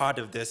part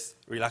of this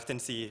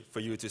reluctancy for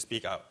you to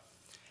speak out?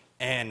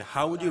 And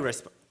how would you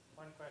respond?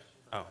 One question.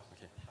 Oh,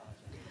 okay.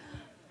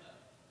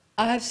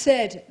 I have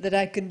said that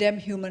I condemn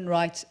human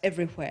rights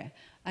everywhere.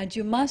 And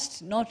you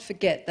must not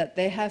forget that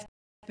there have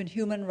been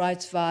human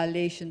rights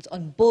violations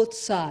on both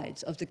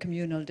sides of the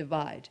communal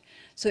divide.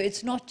 So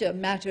it's not a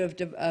matter of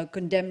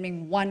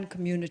condemning one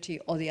community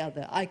or the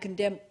other. I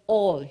condemn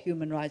all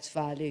human rights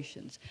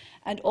violations.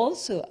 And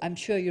also, I'm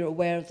sure you're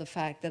aware of the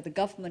fact that the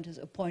government has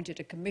appointed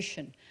a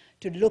commission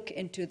to look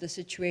into the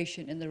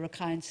situation in the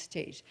Rakhine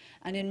state.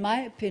 And in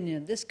my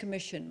opinion, this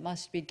commission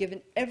must be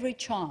given every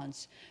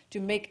chance to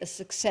make a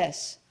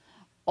success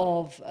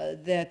of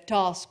their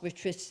task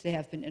with which they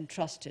have been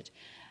entrusted.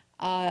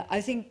 I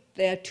think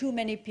there are too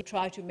many people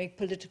try to make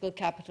political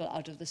capital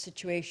out of the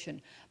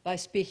situation by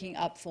speaking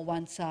up for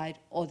one side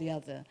or the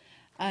other.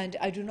 And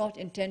I do not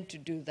intend to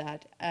do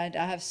that. And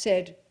I have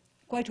said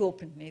quite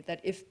openly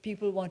that if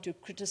people want to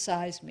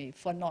criticize me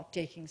for not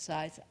taking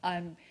sides,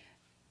 I'm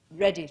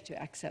ready to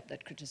accept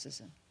that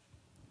criticism.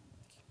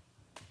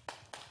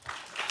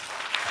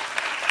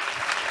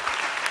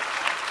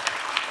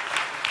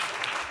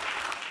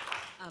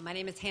 My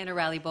name is Hannah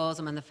Riley Bowles.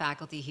 I'm on the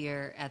faculty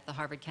here at the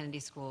Harvard Kennedy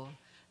School.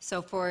 So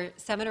for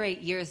 7 or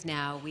 8 years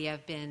now, we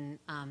have been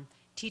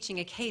teaching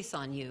a case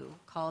on you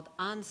called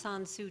Aung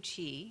San Suu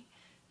Kyi,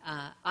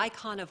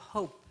 icon of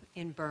hope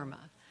in Burma.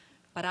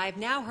 But I've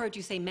now heard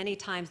you say many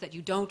times that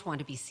you don't want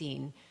to be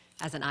seen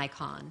as an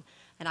icon.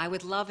 And I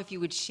would love if you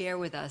would share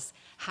with us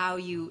how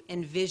you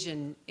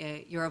envision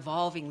your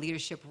evolving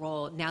leadership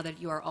role now that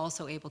you are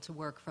also able to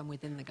work from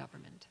within the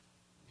government.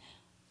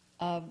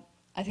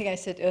 I think I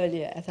said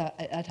earlier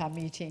at our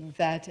meeting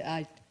that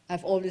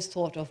I've always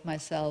thought of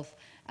myself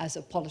as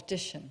a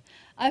politician.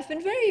 I've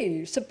been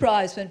very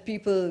surprised when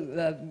people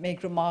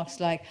make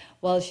remarks like,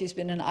 well, she's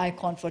been an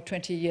icon for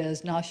 20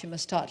 years, now she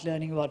must start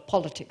learning about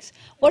politics.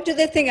 What do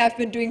they think I've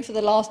been doing for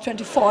the last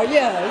 24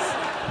 years?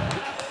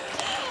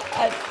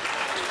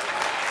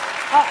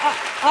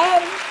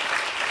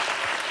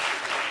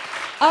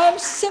 I am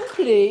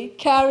simply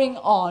carrying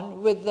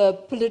on with the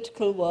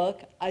political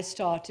work I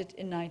started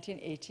in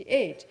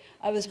 1988.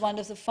 I was one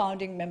of the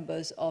founding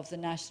members of the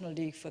National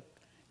League for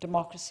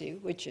Democracy,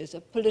 which is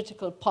a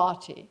political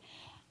party,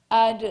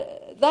 and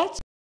that's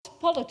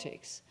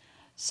politics.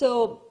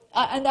 So,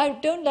 and I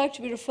don't like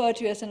to be referred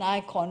to as an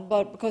icon,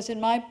 but because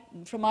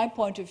from my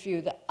point of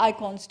view, the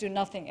icons do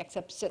nothing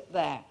except sit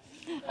there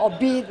or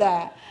be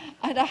there.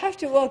 And I have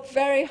to work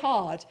very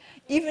hard.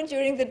 Even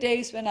during the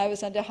days when I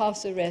was under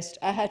house arrest,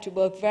 I had to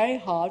work very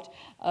hard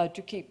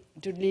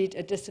to lead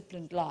a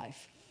disciplined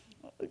life.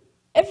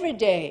 every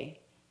day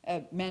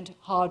meant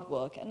hard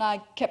work, and I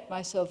kept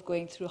myself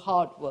going through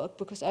hard work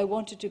because I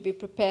wanted to be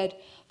prepared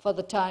for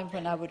the time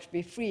when I would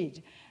be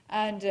freed.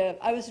 And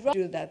I was right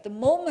to do that.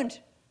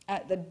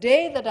 The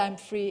day that I'm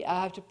free,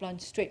 I have to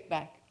plunge straight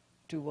back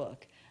to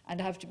work, and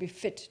I have to be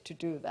fit to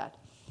do that.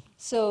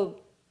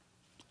 So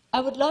I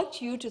would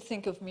like you to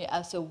think of me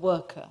as a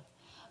worker.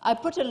 I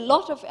put a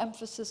lot of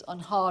emphasis on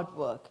hard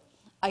work.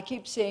 I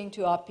keep saying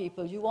to our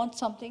people, you want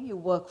something, you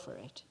work for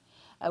it.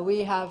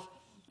 We have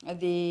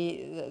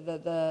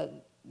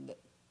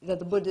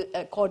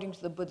according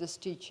to the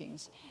Buddhist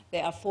teachings,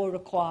 there are 4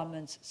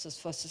 requirements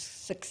for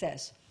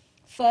success.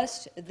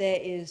 First, there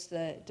is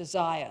the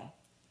desire.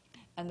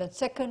 And then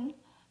second,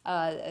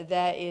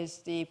 there is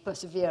the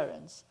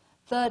perseverance.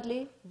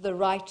 Thirdly, the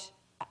right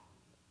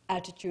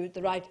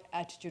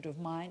attitude of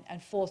mind.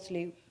 And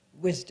fourthly,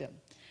 wisdom.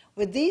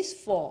 With these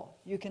 4,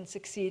 you can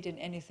succeed in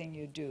anything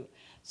you do.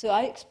 So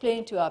I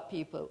explain to our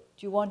people,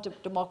 do you want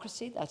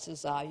democracy? That's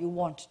desire. You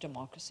want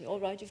democracy. All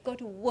right, you've got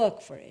to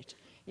work for it.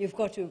 You've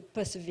got to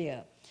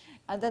persevere.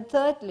 And then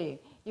thirdly,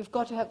 you've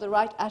got to have the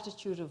right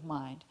attitude of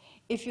mind.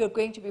 If you're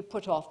going to be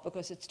put off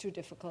because it's too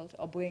difficult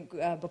or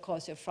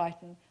because you're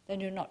frightened, then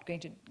you're not going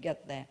to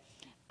get there.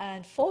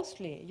 And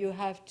fourthly, you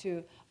have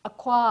to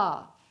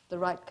acquire the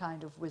right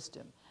kind of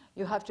wisdom.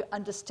 You have to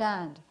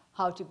understand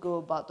how to go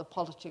about the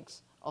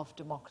politics of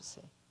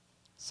democracy.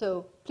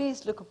 So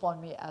please look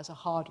upon me as a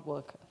hard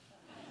worker.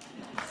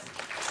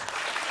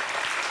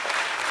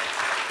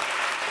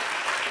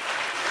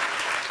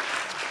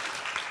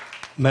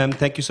 Ma'am,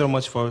 thank you so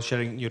much for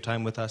sharing your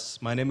time with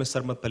us. My name is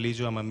Sarmat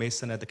Palijo. I'm a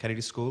Mason at the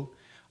Kennedy School.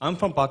 I'm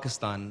from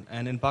Pakistan,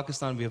 and in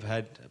Pakistan we have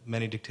had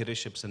many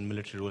dictatorships and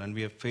military rule, and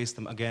we have faced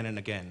them again and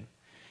again.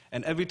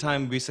 And every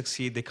time we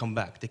succeed, they come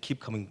back. They keep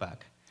coming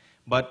back.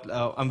 But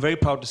I'm very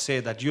proud to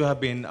say that you have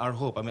been our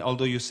hope. I mean,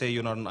 although you say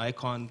you're not an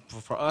icon,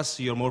 for us,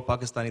 you're more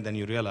Pakistani than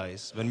you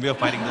realize when we are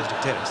fighting those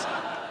dictators.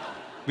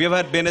 We have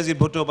had Benazir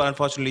Bhutto, but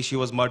unfortunately she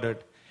was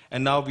murdered.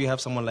 And now we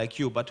have someone like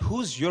you. But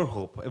who's your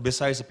hope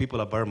besides the people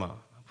of Burma?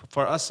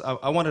 For us,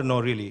 I want to know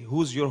really,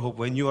 who's your hope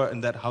when you are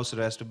in that house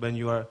arrest, when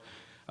you are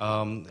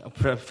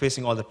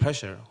facing all the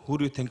pressure? Who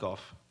do you think of?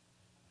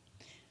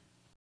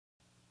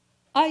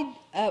 I'm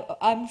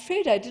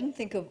afraid I didn't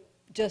think of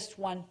just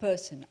one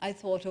person. I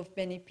thought of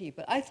many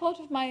people. I thought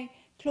of my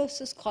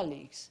closest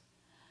colleagues.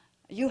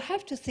 You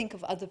have to think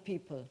of other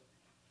people,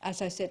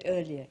 as I said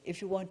earlier,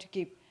 if you want to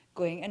keep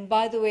going. And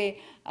by the way,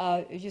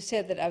 you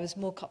said that I was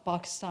more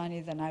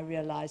Pakistani than I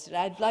realized.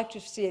 I'd like to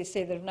say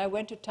that when I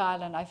went to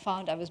Thailand, I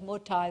found I was more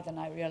Thai than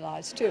I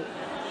realized too.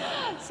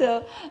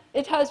 So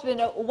it has been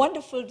a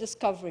wonderful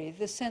discovery,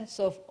 the sense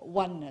of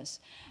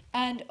oneness.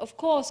 And of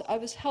course, I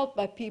was helped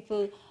by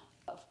people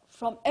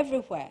from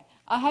everywhere.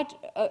 I had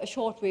a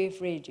shortwave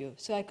radio,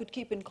 so I could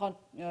keep in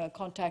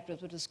contact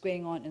with what was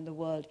going on in the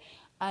world.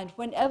 And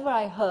whenever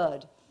I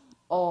heard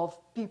of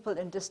people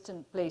in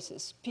distant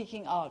places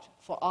speaking out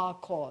for our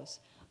cause,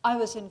 I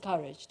was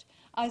encouraged.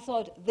 I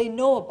thought, they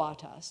know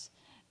about us,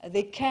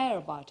 they care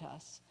about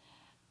us.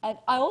 And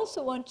I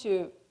also want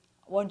you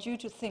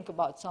to think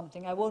about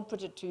something. I won't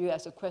put it to you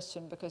as a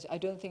question because I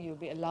don't think you'll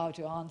be allowed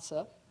to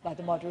answer by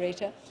the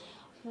moderator.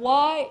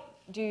 Why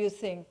do you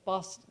think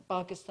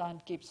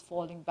Pakistan keeps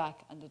falling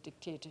back under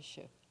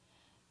dictatorship?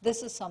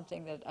 This is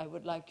something that I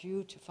would like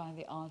you to find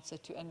the answer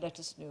to and let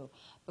us know,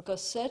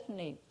 because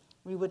certainly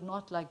we would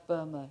not like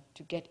Burma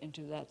to get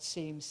into that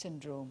same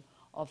syndrome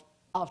of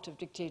out of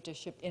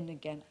dictatorship, in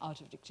again,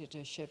 out of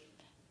dictatorship,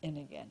 in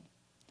again.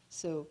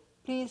 So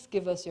please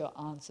give us your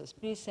answers.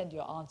 Please send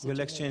your answers.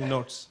 We'll exchange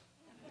notes.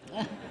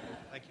 Thank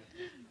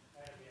you.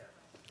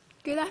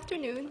 Good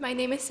afternoon. My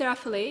name is Sarah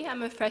Fillet.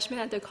 I'm a freshman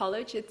at the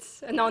college.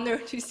 It's an honor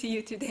to see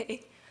you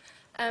today.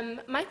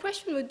 My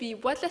question would be,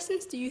 what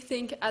lessons do you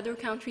think other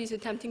countries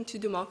attempting to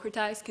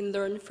democratize can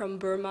learn from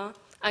Burma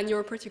and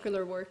your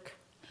particular work?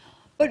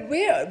 But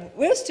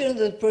we're still in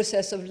the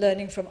process of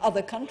learning from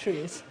other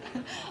countries.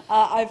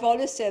 I've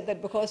always said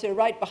that because we're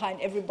right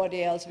behind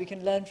everybody else, we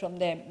can learn from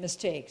their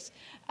mistakes.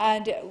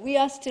 And we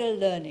are still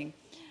learning.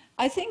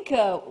 I think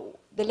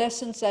the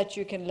lessons that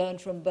you can learn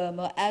from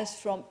Burma, as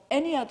from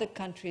any other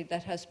country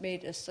that has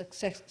made a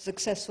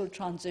successful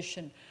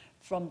transition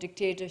from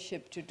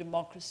dictatorship to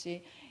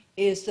democracy,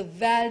 is the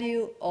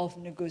value of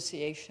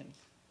negotiation.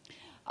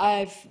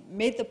 I've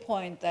made the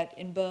point that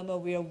in Burma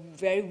we are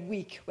very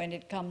weak when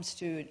it comes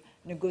to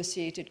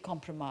negotiated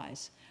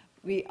compromise.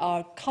 We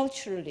are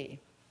culturally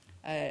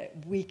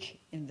weak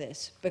in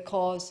this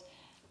because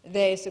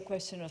there is a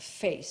question of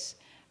face.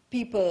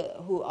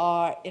 People who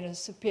are in a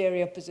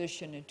superior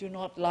position do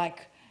not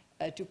like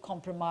to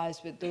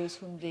compromise with those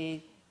whom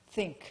they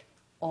think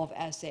of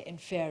as their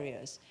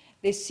inferiors.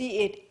 They see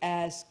it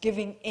as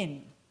giving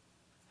in.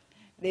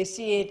 They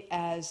see it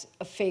as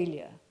a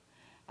failure.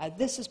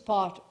 This is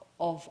part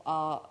of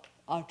our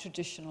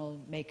traditional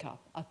makeup,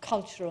 our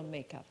cultural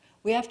makeup.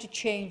 We have to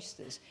change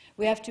this.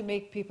 We have to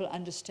make people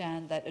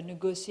understand that a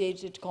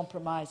negotiated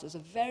compromise is a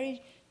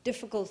very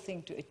difficult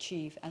thing to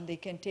achieve, and they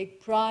can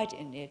take pride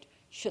in it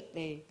should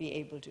they be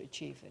able to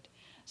achieve it.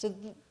 So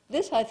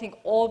this, I think,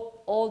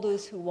 all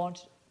those who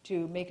want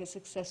to make a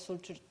successful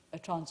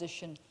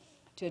transition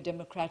to a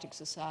democratic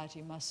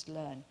society must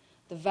learn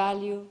the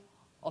value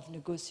of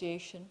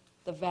negotiation,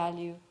 the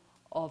value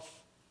of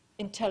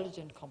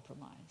intelligent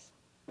compromise.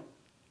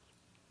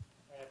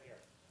 Right up here.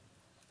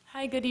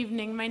 Hi, good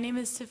evening. My name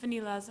is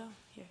Tiffany Lazo.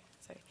 Here,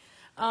 sorry.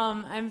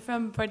 I'm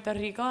from Puerto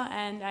Rico,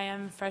 and I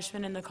am a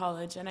freshman in the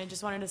college. And I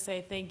just wanted to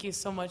say thank you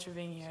so much for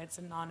being here. It's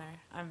an honor.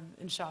 I'm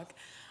in shock.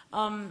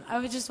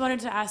 Just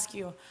wanted to ask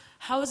you,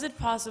 how is it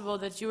possible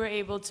that you were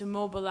able to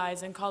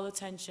mobilize and call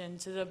attention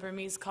to the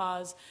Burmese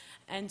cause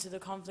and to the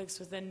conflicts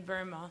within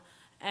Burma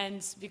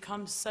and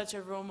become such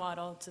a role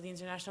model to the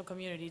international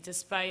community,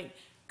 despite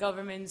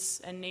governments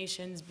and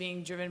nations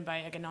being driven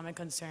by economic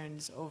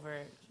concerns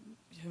over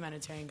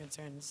humanitarian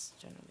concerns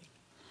generally?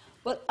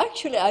 Well,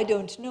 actually, I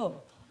don't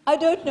know. I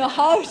don't know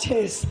how it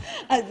is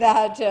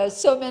that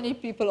so many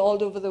people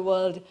all over the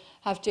world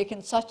have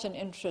taken such an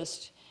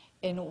interest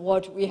in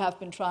what we have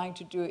been trying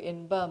to do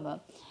in Burma.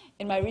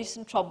 In my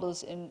recent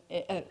travels in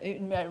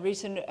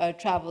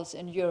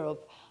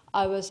Europe,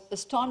 I was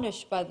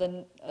astonished by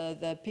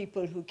the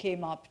people who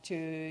came up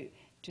to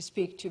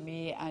speak to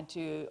me and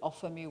to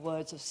offer me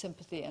words of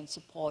sympathy and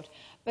support,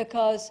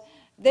 because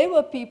they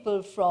were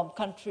people from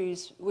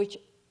countries where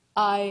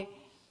I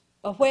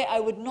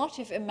would not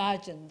have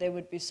imagined there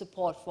would be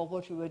support for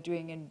what we were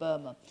doing in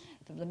Burma.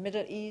 From the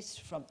Middle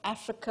East, from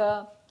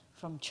Africa,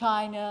 from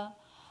China,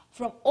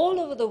 from all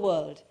over the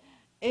world.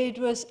 It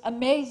was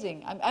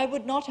amazing. I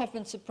would not have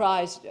been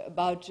surprised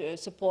about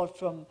support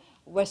from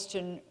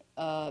Western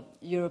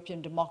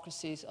European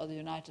democracies or the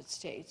United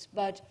States,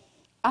 but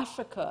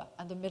Africa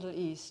and the Middle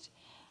East,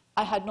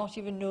 I had not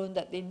even known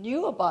that they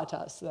knew about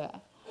us there.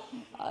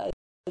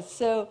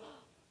 So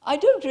I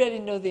don't really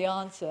know the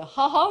answer.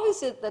 How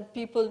is it that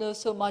people know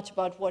so much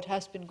about what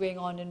has been going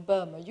on in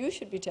Burma? You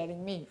should be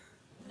telling me.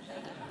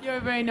 You're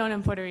very known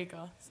in Puerto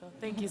Rico, so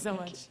thank you so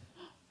much.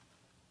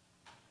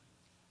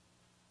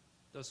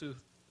 Daw Suu,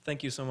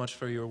 thank you so much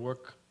for your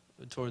work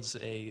towards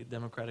a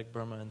democratic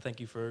Burma, and thank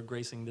you for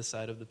gracing this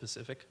side of the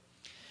Pacific.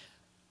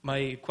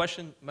 My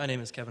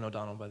name is Kevin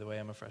O'Donnell, by the way,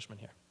 I'm a freshman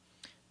here.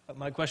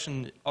 My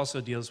question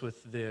also deals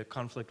with the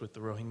conflict with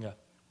the Rohingya.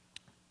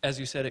 As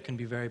you said, it can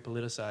be very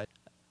politicized.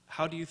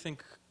 How do you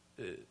think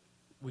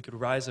we could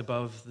rise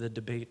above the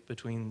debate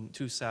between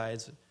two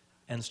sides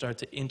and start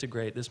to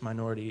integrate this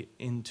minority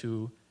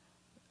into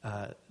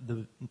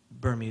the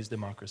Burmese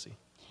democracy?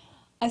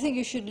 I think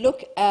you should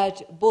look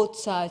at both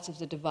sides of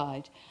the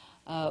divide.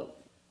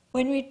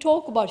 When we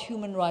talk about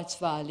human rights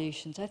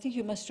violations, I think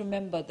you must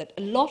remember that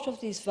a lot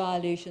of these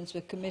violations were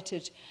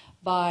committed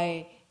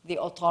by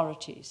the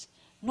authorities,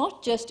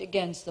 not just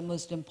against the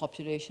Muslim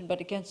population,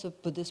 but against the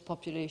Buddhist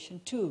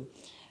population too.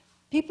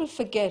 People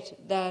forget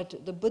that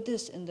the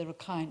Buddhists in the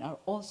Rakhine are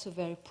also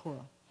very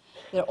poor.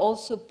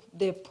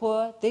 They're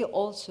poor, they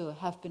also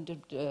have been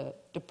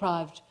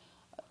deprived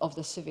of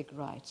the civic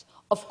rights.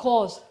 Of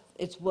course,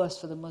 it's worse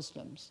for the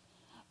Muslims,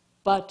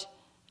 but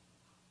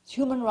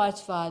human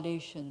rights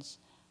violations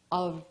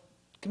are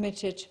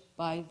committed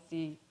by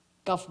the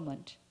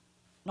government,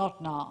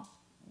 not now.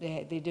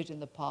 They did in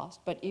the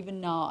past, but even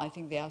now I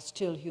think there are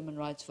still human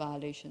rights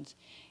violations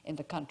in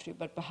the country,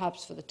 but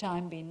perhaps for the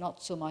time being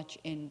not so much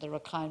in the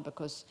Rakhine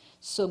because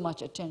so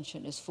much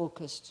attention is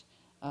focused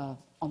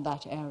on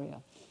that area.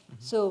 Mm-hmm.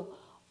 So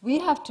we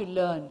have to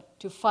learn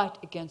to fight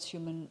against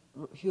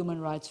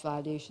human rights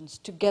violations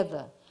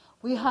together.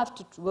 We have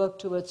to work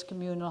towards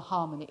communal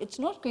harmony. It's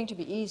not going to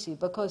be easy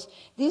because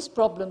these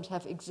problems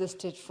have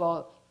existed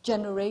for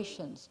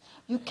generations.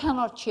 You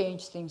cannot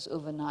change things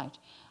overnight.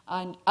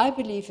 And I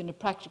believe in a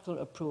practical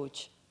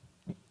approach.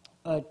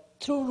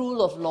 Through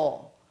rule of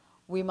law,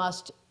 we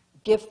must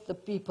give the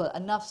people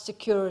enough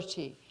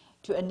security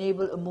to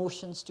enable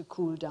emotions to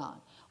cool down.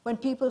 When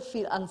people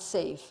feel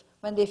unsafe,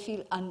 when they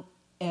feel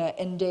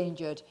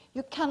endangered,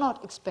 you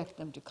cannot expect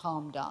them to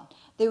calm down.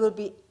 They will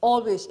be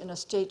always in a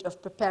state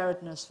of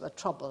preparedness for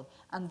trouble,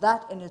 and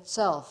that in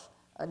itself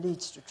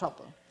leads to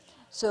trouble.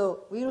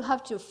 So we will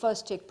have to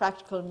first take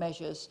practical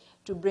measures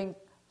to bring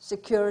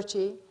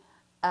security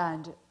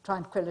and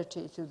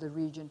tranquility to the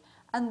region.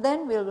 And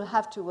then we will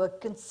have to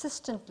work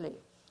consistently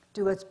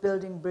towards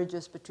building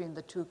bridges between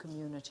the two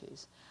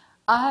communities.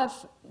 I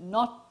have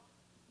not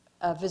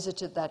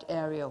visited that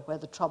area where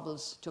the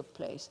troubles took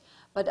place,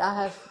 but I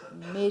have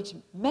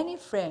made many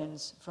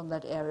friends from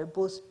that area,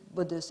 both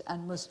Buddhists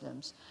and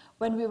Muslims.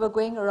 When we were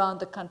going around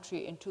the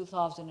country in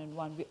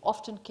 2001, we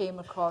often came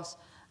across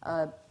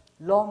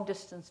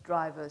long-distance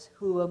drivers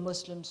who were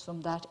Muslims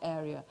from that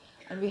area.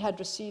 And we had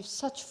received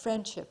such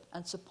friendship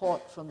and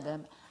support from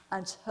them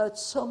and heard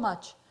so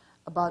much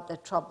about their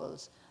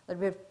troubles that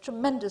we have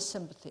tremendous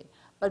sympathy.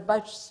 But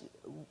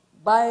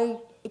by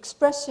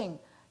expressing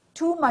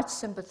too much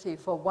sympathy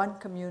for one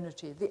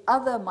community, the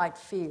other might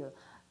feel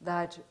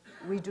that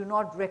we do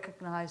not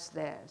recognize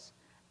theirs.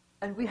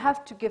 And we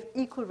have to give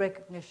equal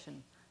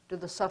recognition to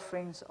the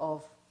sufferings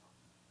of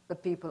the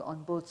people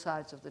on both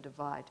sides of the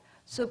divide.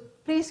 So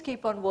please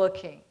keep on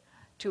working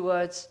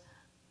towards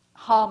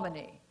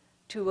harmony,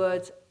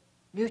 towards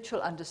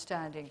mutual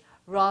understanding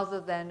rather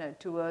than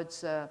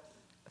towards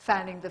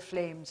fanning the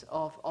flames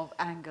of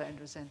anger and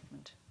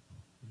resentment.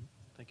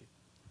 Thank you.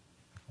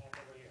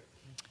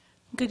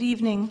 Good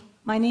evening.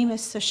 My name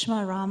is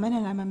Sushma Raman,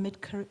 and I'm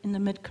in the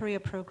mid-career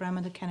program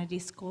at the Kennedy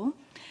School.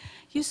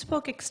 You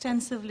spoke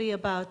extensively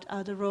about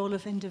the role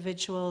of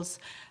individuals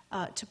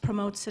to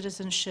promote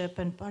citizenship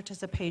and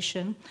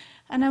participation,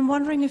 and I'm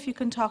wondering if you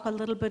can talk a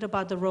little bit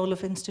about the role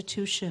of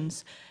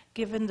institutions,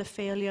 given the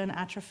failure and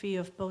atrophy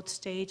of both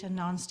state and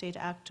non-state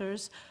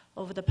actors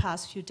over the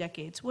past few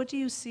decades. What do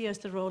you see as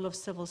the role of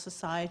civil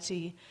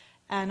society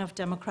and of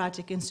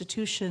democratic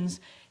institutions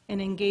in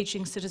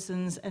engaging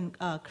citizens and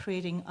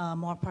creating a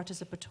more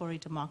participatory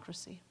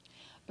democracy?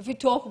 If we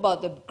talk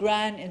about the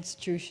grand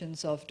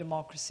institutions of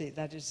democracy,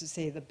 that is to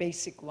say the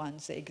basic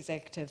ones, the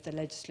executive, the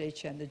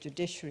legislature, and the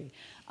judiciary,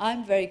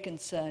 I'm very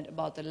concerned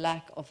about the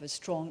lack of a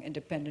strong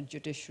independent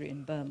judiciary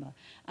in Burma.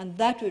 And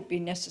that would be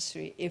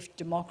necessary if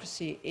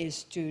democracy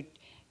is to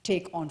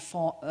take on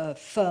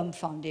firm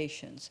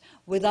foundations.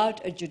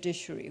 Without a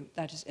judiciary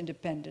that is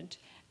independent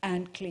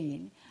and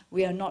clean,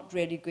 we are not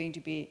really going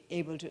to be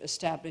able to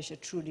establish a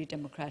truly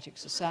democratic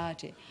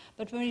society.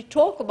 But when we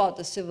talk about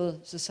the civil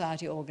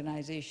society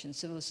organization,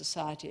 civil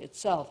society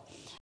itself,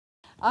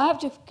 I have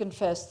to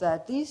confess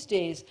that these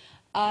days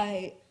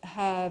I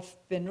have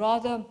been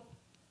rather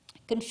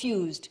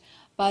confused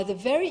by the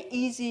very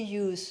easy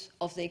use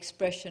of the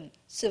expression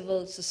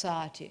civil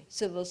society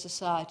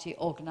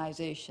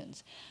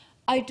organizations.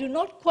 I do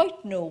not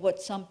quite know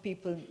what some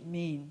people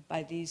mean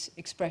by these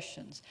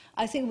expressions.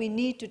 I think we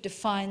need to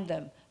define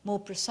them more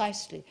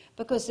precisely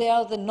because they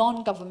are the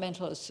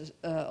non-governmental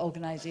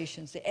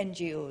organizations, the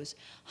NGOs.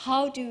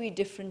 How do we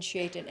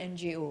differentiate an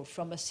NGO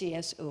from a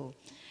CSO?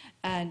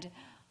 And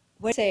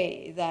when we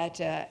say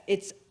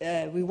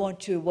that we want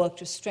to work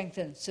to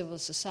strengthen civil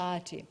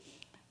society,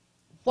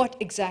 what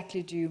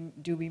exactly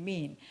do we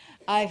mean?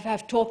 I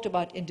have talked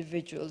about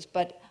individuals,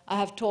 but I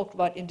have talked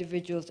about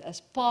individuals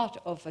as part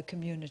of a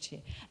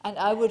community. And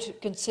I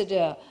would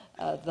consider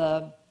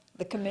the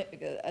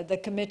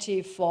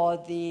Committee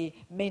for the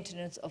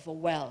Maintenance of a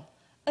Well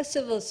a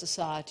civil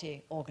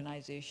society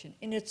organization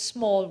in its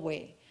small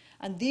way.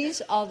 And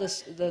these are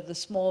the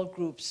small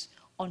groups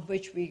on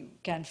which we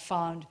can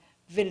found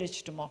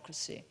village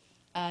democracy.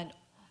 And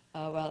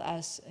well,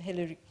 as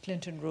Hillary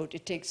Clinton wrote,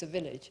 it takes a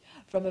village,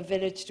 from a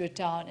village to a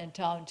town, and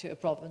town to a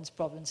province,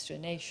 province to a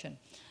nation.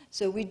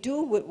 So we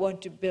do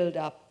want to build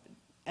up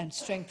and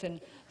strengthen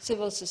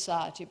civil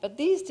society. But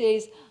these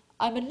days,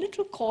 I'm a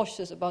little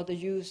cautious about the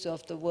use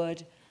of the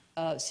word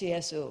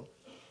CSO.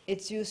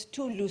 It's used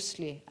too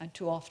loosely and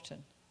too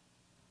often.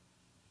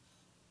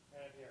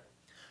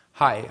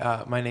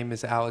 Hi, my name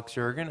is Alex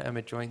Jurgen. I'm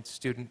a joint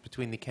student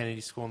between the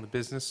Kennedy School and the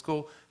Business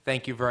School.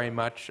 Thank you very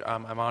much.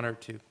 I'm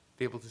honored to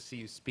be able to see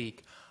you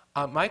speak.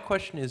 My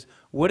question is,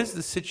 what is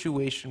the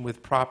situation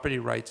with property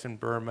rights in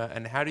Burma,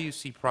 and how do you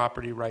see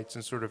property rights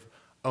and sort of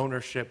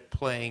ownership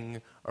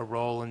playing a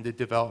role in the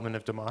development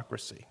of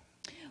democracy?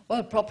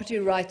 Well, property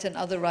rights and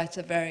other rights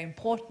are very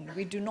important.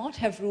 We do not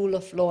have rule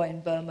of law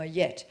in Burma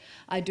yet.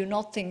 I do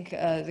not think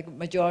the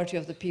majority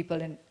of the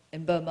people in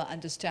Burma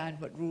understand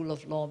what rule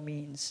of law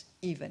means,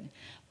 even.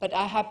 But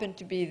I happen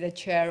to be the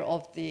chair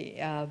of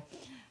the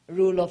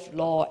Rule of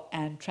Law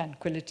and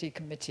Tranquility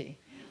Committee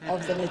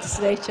of the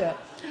legislature.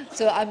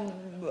 So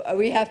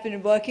we have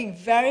been working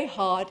very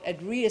hard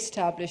at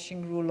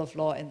re-establishing rule of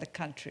law in the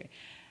country.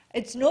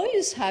 It's no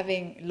use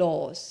having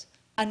laws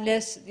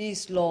unless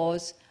these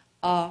laws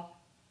are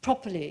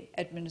properly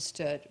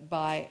administered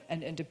by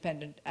an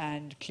independent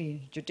and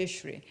clean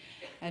judiciary.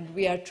 And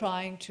we are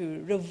trying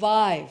to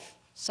revive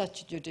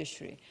such a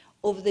judiciary.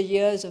 Over the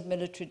years of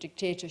military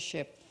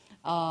dictatorship,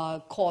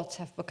 courts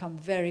have become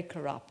very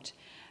corrupt.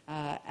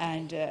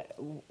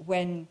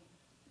 When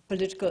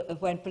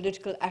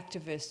political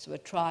activists were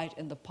tried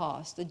in the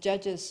past, the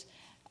judges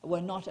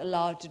were not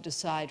allowed to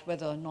decide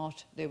whether or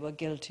not they were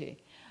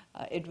guilty.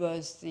 It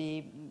was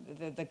the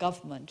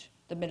government,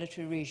 the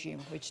military regime,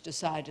 which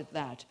decided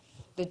that.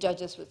 The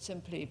judges would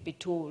simply be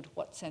told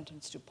what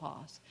sentence to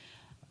pass.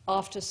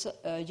 After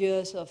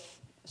years of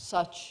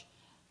such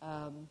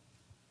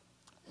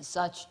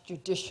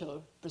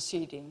judicial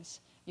proceedings,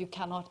 you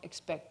cannot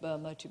expect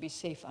Burma to be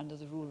safe under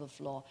the rule of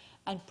law.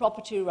 And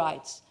property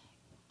rights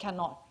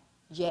cannot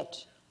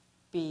yet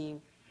be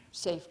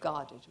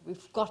safeguarded.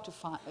 We've got to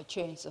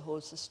change the whole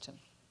system.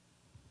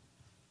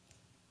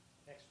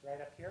 Next,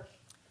 right up here.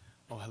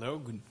 Oh, hello,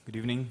 good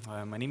evening.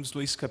 My name is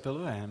Luis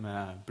Capello. I'm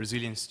a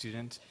Brazilian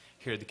student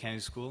here at the Kennedy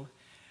School.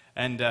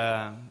 And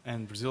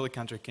Brazil, the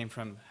country I came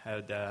from,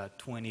 had a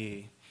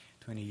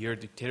 20-year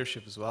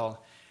dictatorship as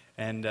well.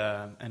 And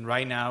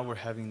right now we're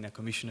having a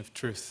commission of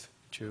truth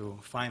to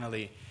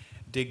finally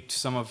dig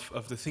some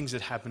of the things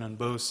that happened on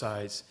both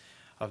sides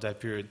of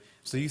that period.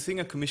 So you think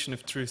a commission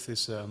of truth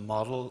is a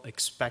model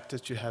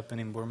expected to happen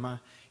in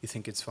Burma? You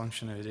think it's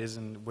functional, it is?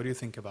 And what do you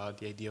think about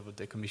the idea of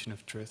the commission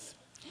of truth?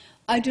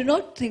 I do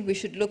not think we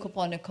should look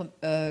upon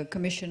a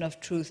commission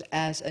of truth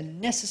as a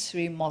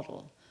necessary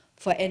model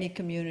for any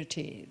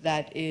community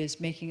that is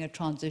making a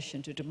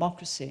transition to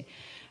democracy.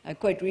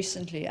 Quite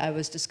recently, I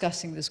was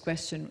discussing this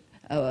question,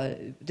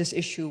 this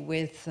issue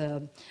with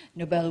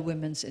Nobel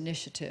Women's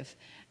Initiative,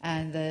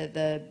 and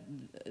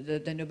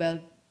the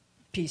Nobel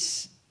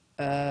Peace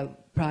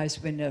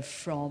Prize winner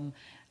from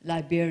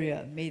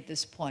Liberia made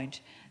this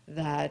point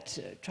that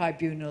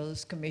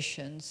tribunals,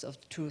 commissions of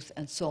truth,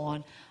 and so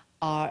on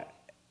are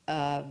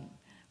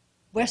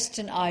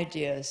Western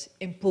ideas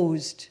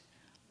imposed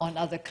on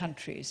other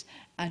countries.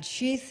 And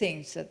she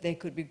thinks that there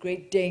could be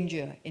great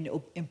danger in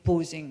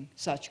imposing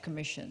such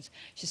commissions.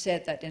 She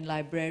said that in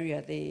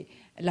Liberia,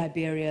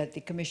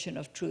 the Commission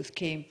of Truth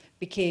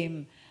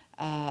became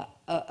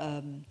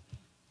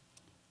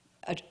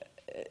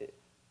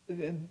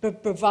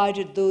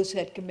provided those who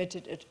had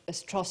committed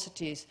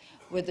atrocities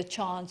with a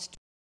chance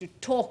to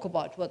talk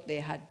about what they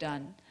had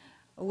done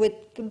with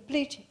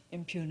complete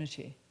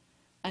impunity.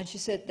 And she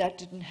said that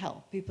didn't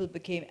help. People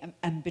became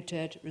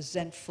embittered,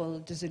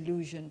 resentful,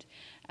 disillusioned,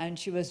 and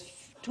she was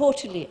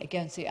totally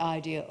against the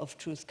idea of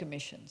truth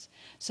commissions.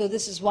 So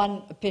this is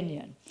one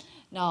opinion.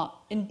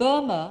 Now, in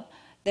Burma,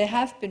 there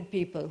have been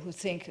people who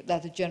think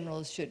that the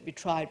generals should be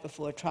tried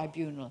before a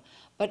tribunal,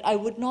 but I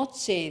would not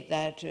say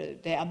that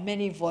there are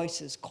many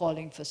voices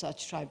calling for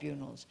such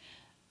tribunals.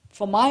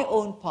 For my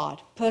own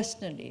part,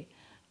 personally,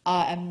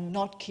 I am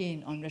not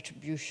keen on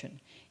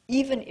retribution.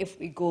 Even if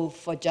we go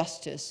for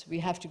justice, we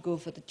have to go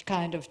for the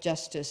kind of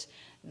justice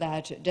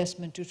that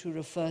Desmond Tutu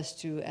refers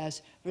to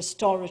as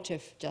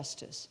restorative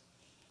justice.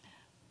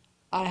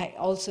 I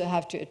also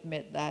have to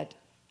admit that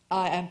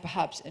I am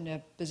perhaps in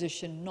a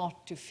position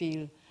not to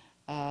feel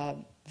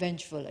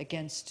vengeful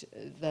against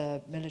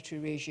the military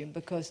regime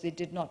because they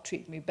did not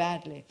treat me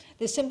badly.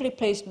 They simply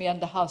placed me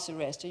under house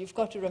arrest. You've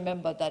got to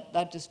remember that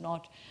that does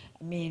not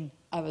mean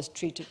I was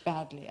treated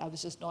badly. I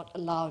was just not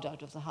allowed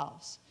out of the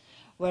house.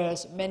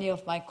 Whereas many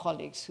of my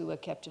colleagues who were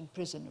kept in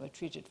prison were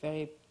treated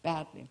very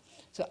badly.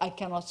 So I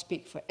cannot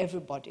speak for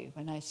everybody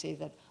when I say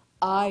that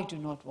I do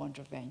not want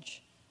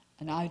revenge,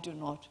 and I do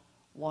not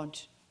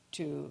want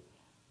to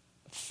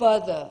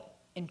further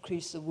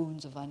increase the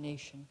wounds of our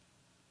nation.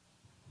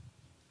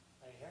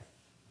 Right here.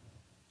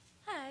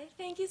 Hi,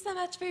 thank you so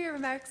much for your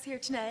remarks here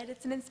tonight.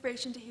 It's an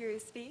inspiration to hear you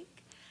speak.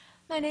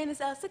 My name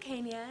is Elsa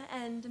Kania,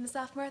 and I'm a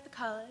sophomore at the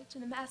college,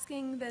 and I'm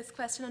asking this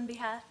question on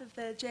behalf of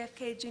the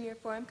JFK Junior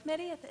Forum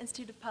Committee at the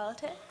Institute of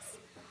Politics.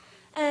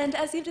 And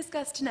as you've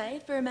discussed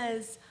tonight, Burma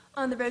is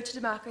on the road to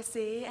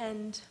democracy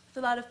and with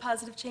a lot of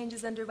positive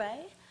changes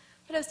underway.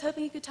 But I was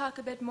hoping you could talk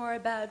a bit more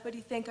about what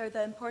you think are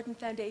the important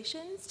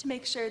foundations to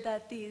make sure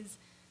that these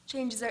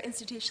changes are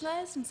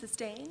institutionalized and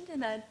sustained,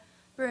 and that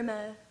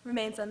Burma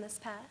remains on this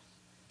path.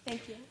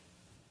 Thank you.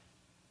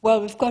 Well,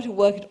 we've got to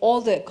work at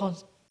all the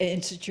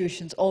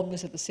institutions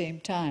almost at the same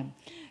time.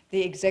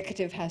 The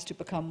executive has to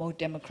become more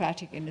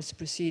democratic in its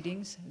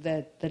proceedings,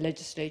 the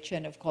legislature,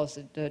 and of course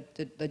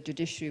the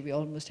judiciary, we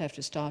almost have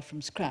to start from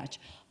scratch.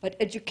 But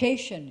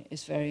education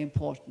is very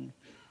important.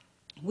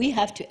 We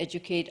have to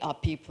educate our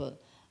people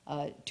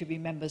to be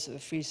members of a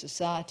free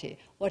society.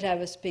 What I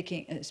was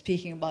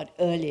speaking about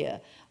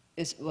earlier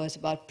was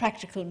about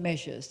practical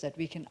measures that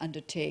we can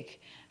undertake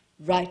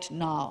right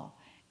now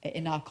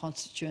in our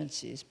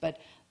constituencies. But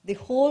the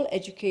whole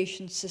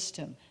education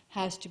system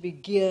has to be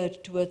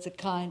geared towards the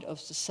kind of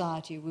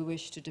society we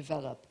wish to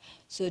develop.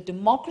 So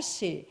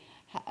democracy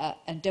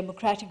and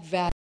democratic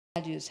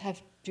values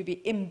have to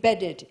be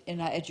embedded in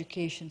our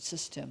education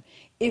system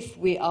if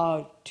we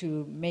are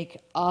to make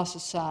our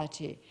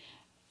society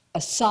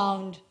a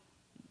sound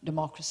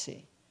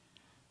democracy.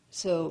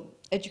 So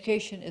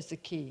education is the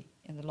key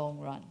in the long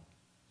run.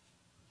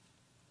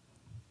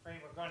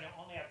 Great, we're going to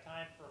only have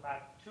time for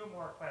about 2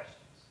 more questions.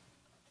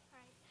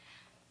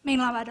 မင်္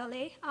ဂလာပါတော့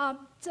လေ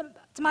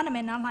ကျမနာမ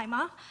ည်နားလှိုင်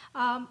ပါ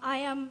I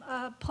am a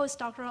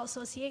postdoctoral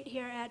associate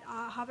here at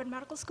Harvard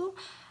Medical School.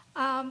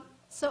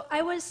 So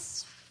I was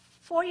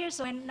 4 years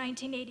old when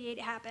 1988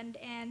 happened,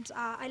 and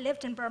I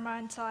lived in Burma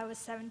until I was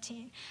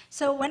 17.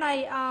 So when I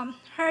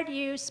heard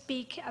you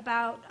speak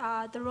about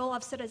the role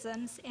of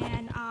citizens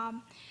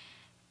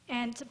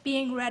and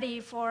being ready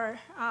for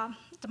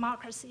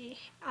democracy,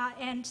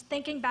 and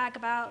thinking back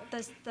about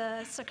the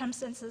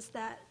circumstances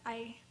that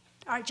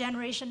our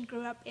generation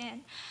grew up in,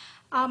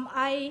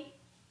 I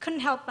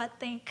couldn't help but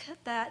think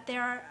that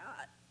there are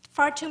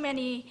far too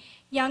many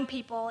young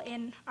people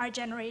in our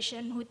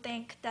generation who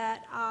think that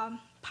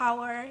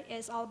power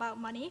is all about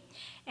money,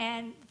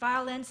 and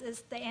violence is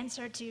the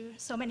answer to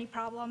so many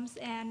problems,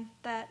 and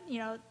that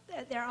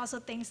there are also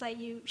things like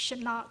you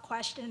should not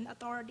question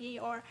authority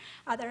or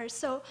others.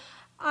 So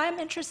I'm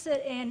interested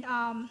in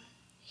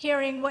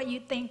hearing what you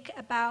think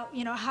about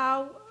how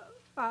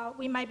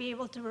we might be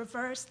able to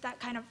reverse that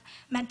kind of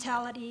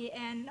mentality,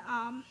 and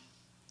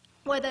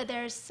whether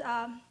there's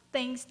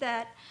things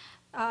that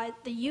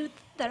the youth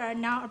that are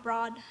now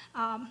abroad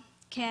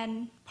can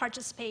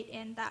participate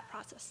in that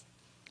process.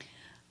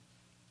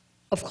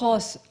 Of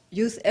course,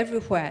 youth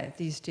everywhere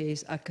these days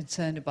are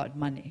concerned about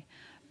money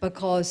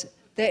because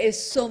there is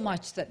so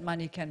much that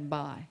money can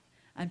buy.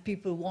 and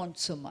people want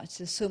so much.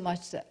 There's so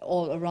much that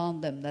all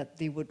around them that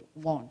they would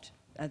want,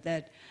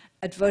 that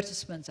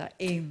advertisements are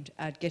aimed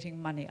at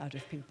getting money out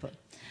of people.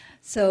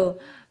 So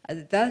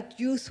that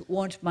youth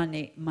want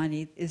money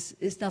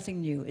is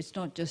nothing new. It's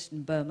not just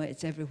in Burma,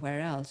 it's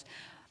everywhere else.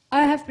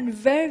 I have been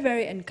very,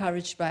 very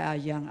encouraged by our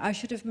young. I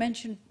should have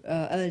mentioned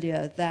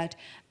earlier that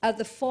at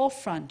the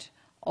forefront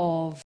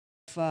of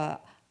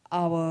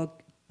our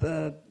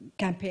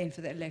campaign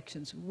for the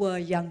elections were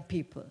young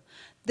people.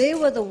 They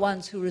were the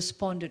ones who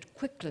responded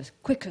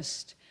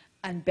quickest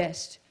and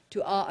best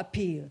to our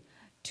appeal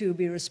to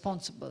be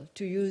responsible,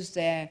 to use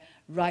their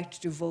right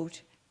to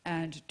vote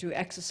and to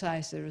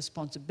exercise their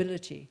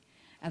responsibility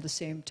at the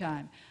same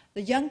time.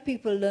 The young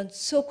people learned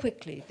so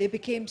quickly, they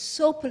became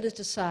so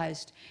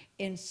politicized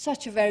in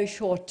such a very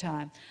short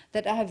time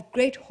that I have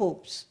great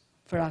hopes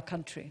for our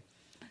country.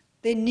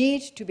 They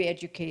need to be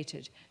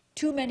educated.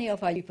 Too many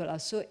of our people are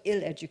so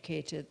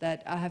ill-educated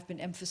that I have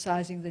been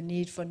emphasizing the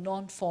need for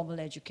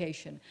non-formal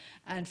education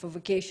and for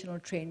vocational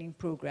training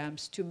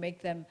programs to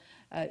make them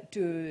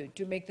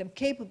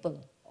capable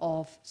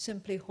of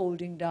simply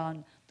holding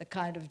down the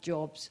kind of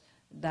jobs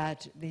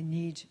that they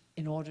need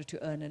in order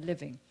to earn a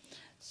living.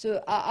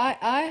 So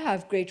I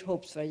have great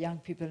hopes for young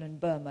people in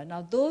Burma.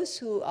 Now, those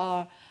who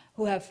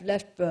have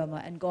left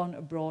Burma and gone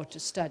abroad to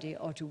study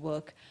or to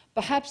work,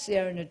 perhaps they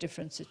are in a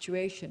different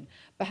situation.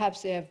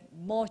 Perhaps they have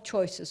more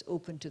choices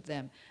open to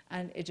them,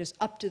 and it is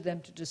up to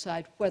them to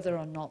decide whether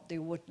or not they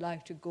would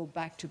like to go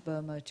back to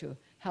Burma to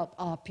help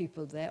our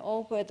people there,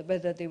 or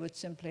whether they would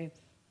simply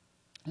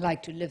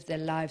like to live their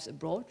lives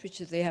abroad, which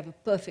they have a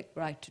perfect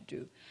right to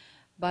do.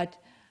 But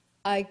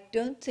I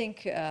don't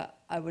think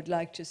I would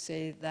like to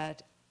say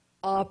that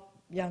our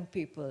young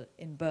people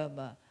in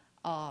Burma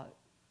are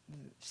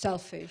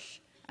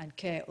selfish and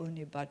care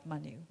only about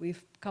money.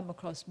 We've come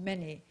across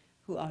many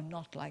who are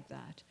not like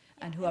that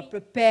and who are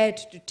prepared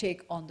to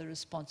take on the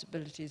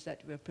responsibilities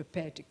that we're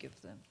prepared to give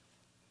them.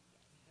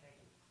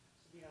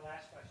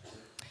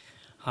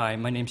 Hi,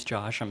 my name's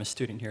Josh. I'm a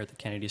student here at the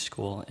Kennedy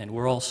School, and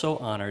we're all so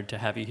honored to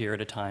have you here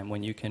at a time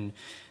when you can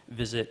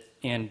visit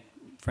and,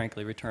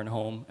 frankly, return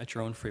home at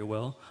your own free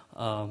will.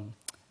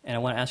 And I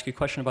want to ask you a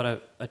question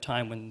about a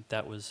time when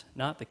that was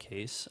not the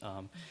case.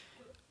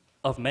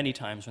 Of many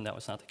times when that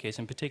was not the case.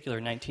 In particular,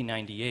 in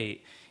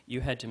 1998,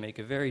 you had to make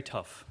a very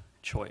tough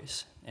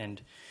choice.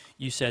 And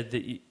you said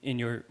that, in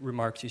your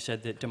remarks, you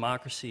said that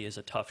democracy is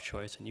a tough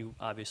choice, and you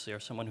obviously are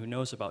someone who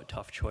knows about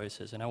tough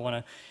choices. And I want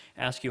to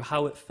ask you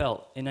how it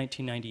felt in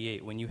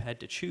 1998 when you had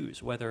to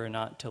choose whether or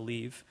not to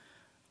leave,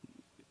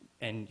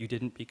 and you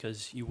didn't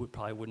because you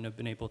probably wouldn't have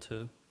been able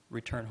to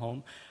return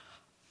home.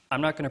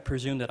 I'm not going to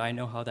presume that I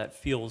know how that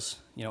feels,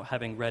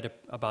 having read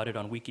about it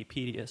on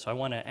Wikipedia, so I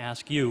want to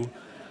ask you,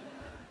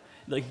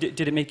 did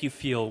it make you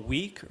feel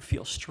weak or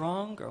feel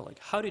strong, or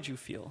how did you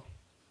feel?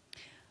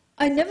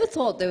 I never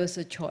thought there was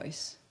a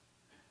choice.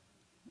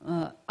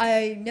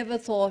 I never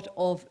thought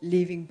of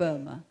leaving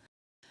Burma,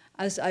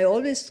 as I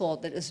always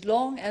thought that as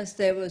long as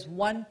there was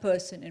one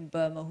person in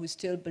Burma who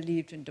still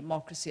believed in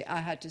democracy, I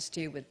had to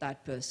stay with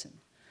that person.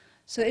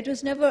 So it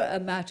was never a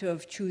matter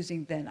of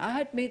choosing then. I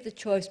had made the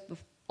choice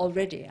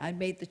already. I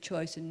made the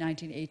choice in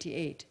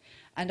 1988.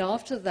 And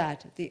after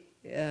that,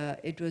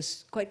 it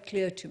was quite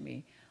clear to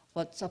me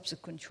what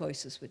subsequent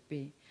choices would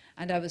be.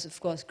 And I was, of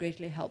course,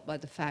 greatly helped by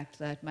the fact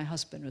that my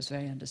husband was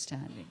very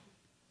understanding.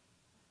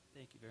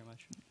 Thank you very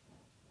much.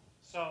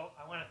 So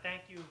I want to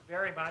thank you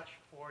very much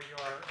for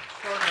your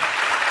extraordinary...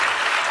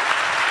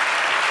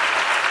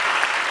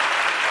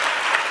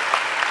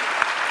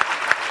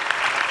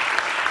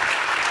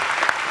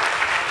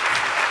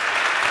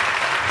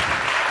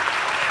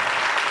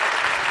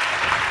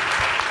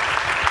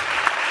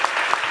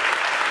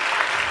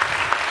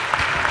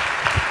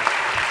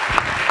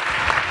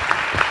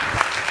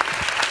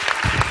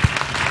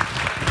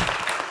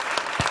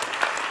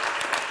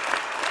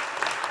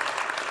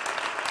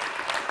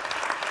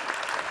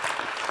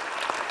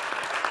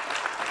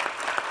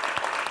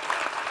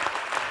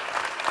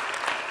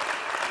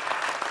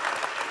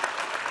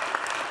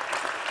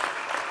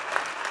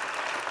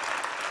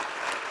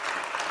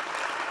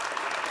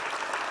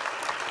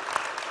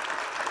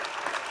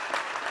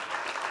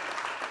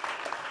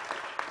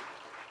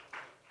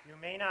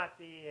 not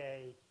be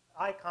an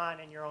icon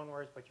in your own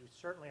words, but you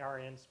certainly are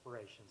an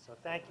inspiration. So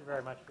thank you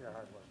very much for your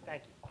hard work.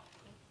 Thank you.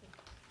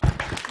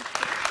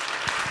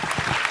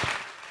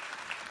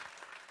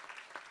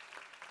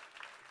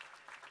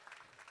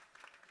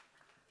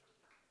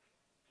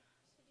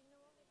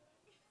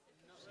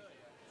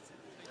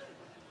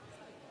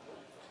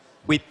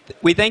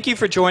 We thank you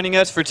for joining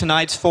us for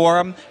tonight's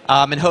forum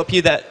and hope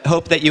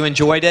that you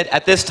enjoyed it.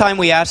 At this time,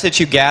 we ask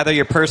that you gather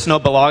your personal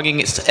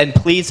belongings and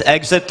please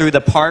exit through the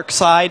Park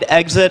side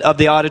exit of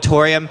the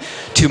auditorium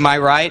to my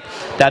right.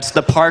 That's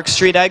the Park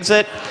Street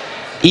exit.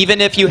 Even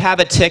if you have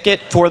a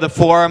ticket for the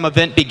forum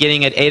event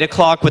beginning at 8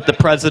 o'clock with the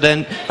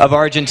President of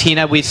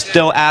Argentina, we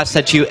still ask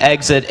that you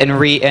exit and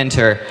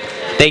re-enter.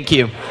 Thank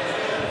you.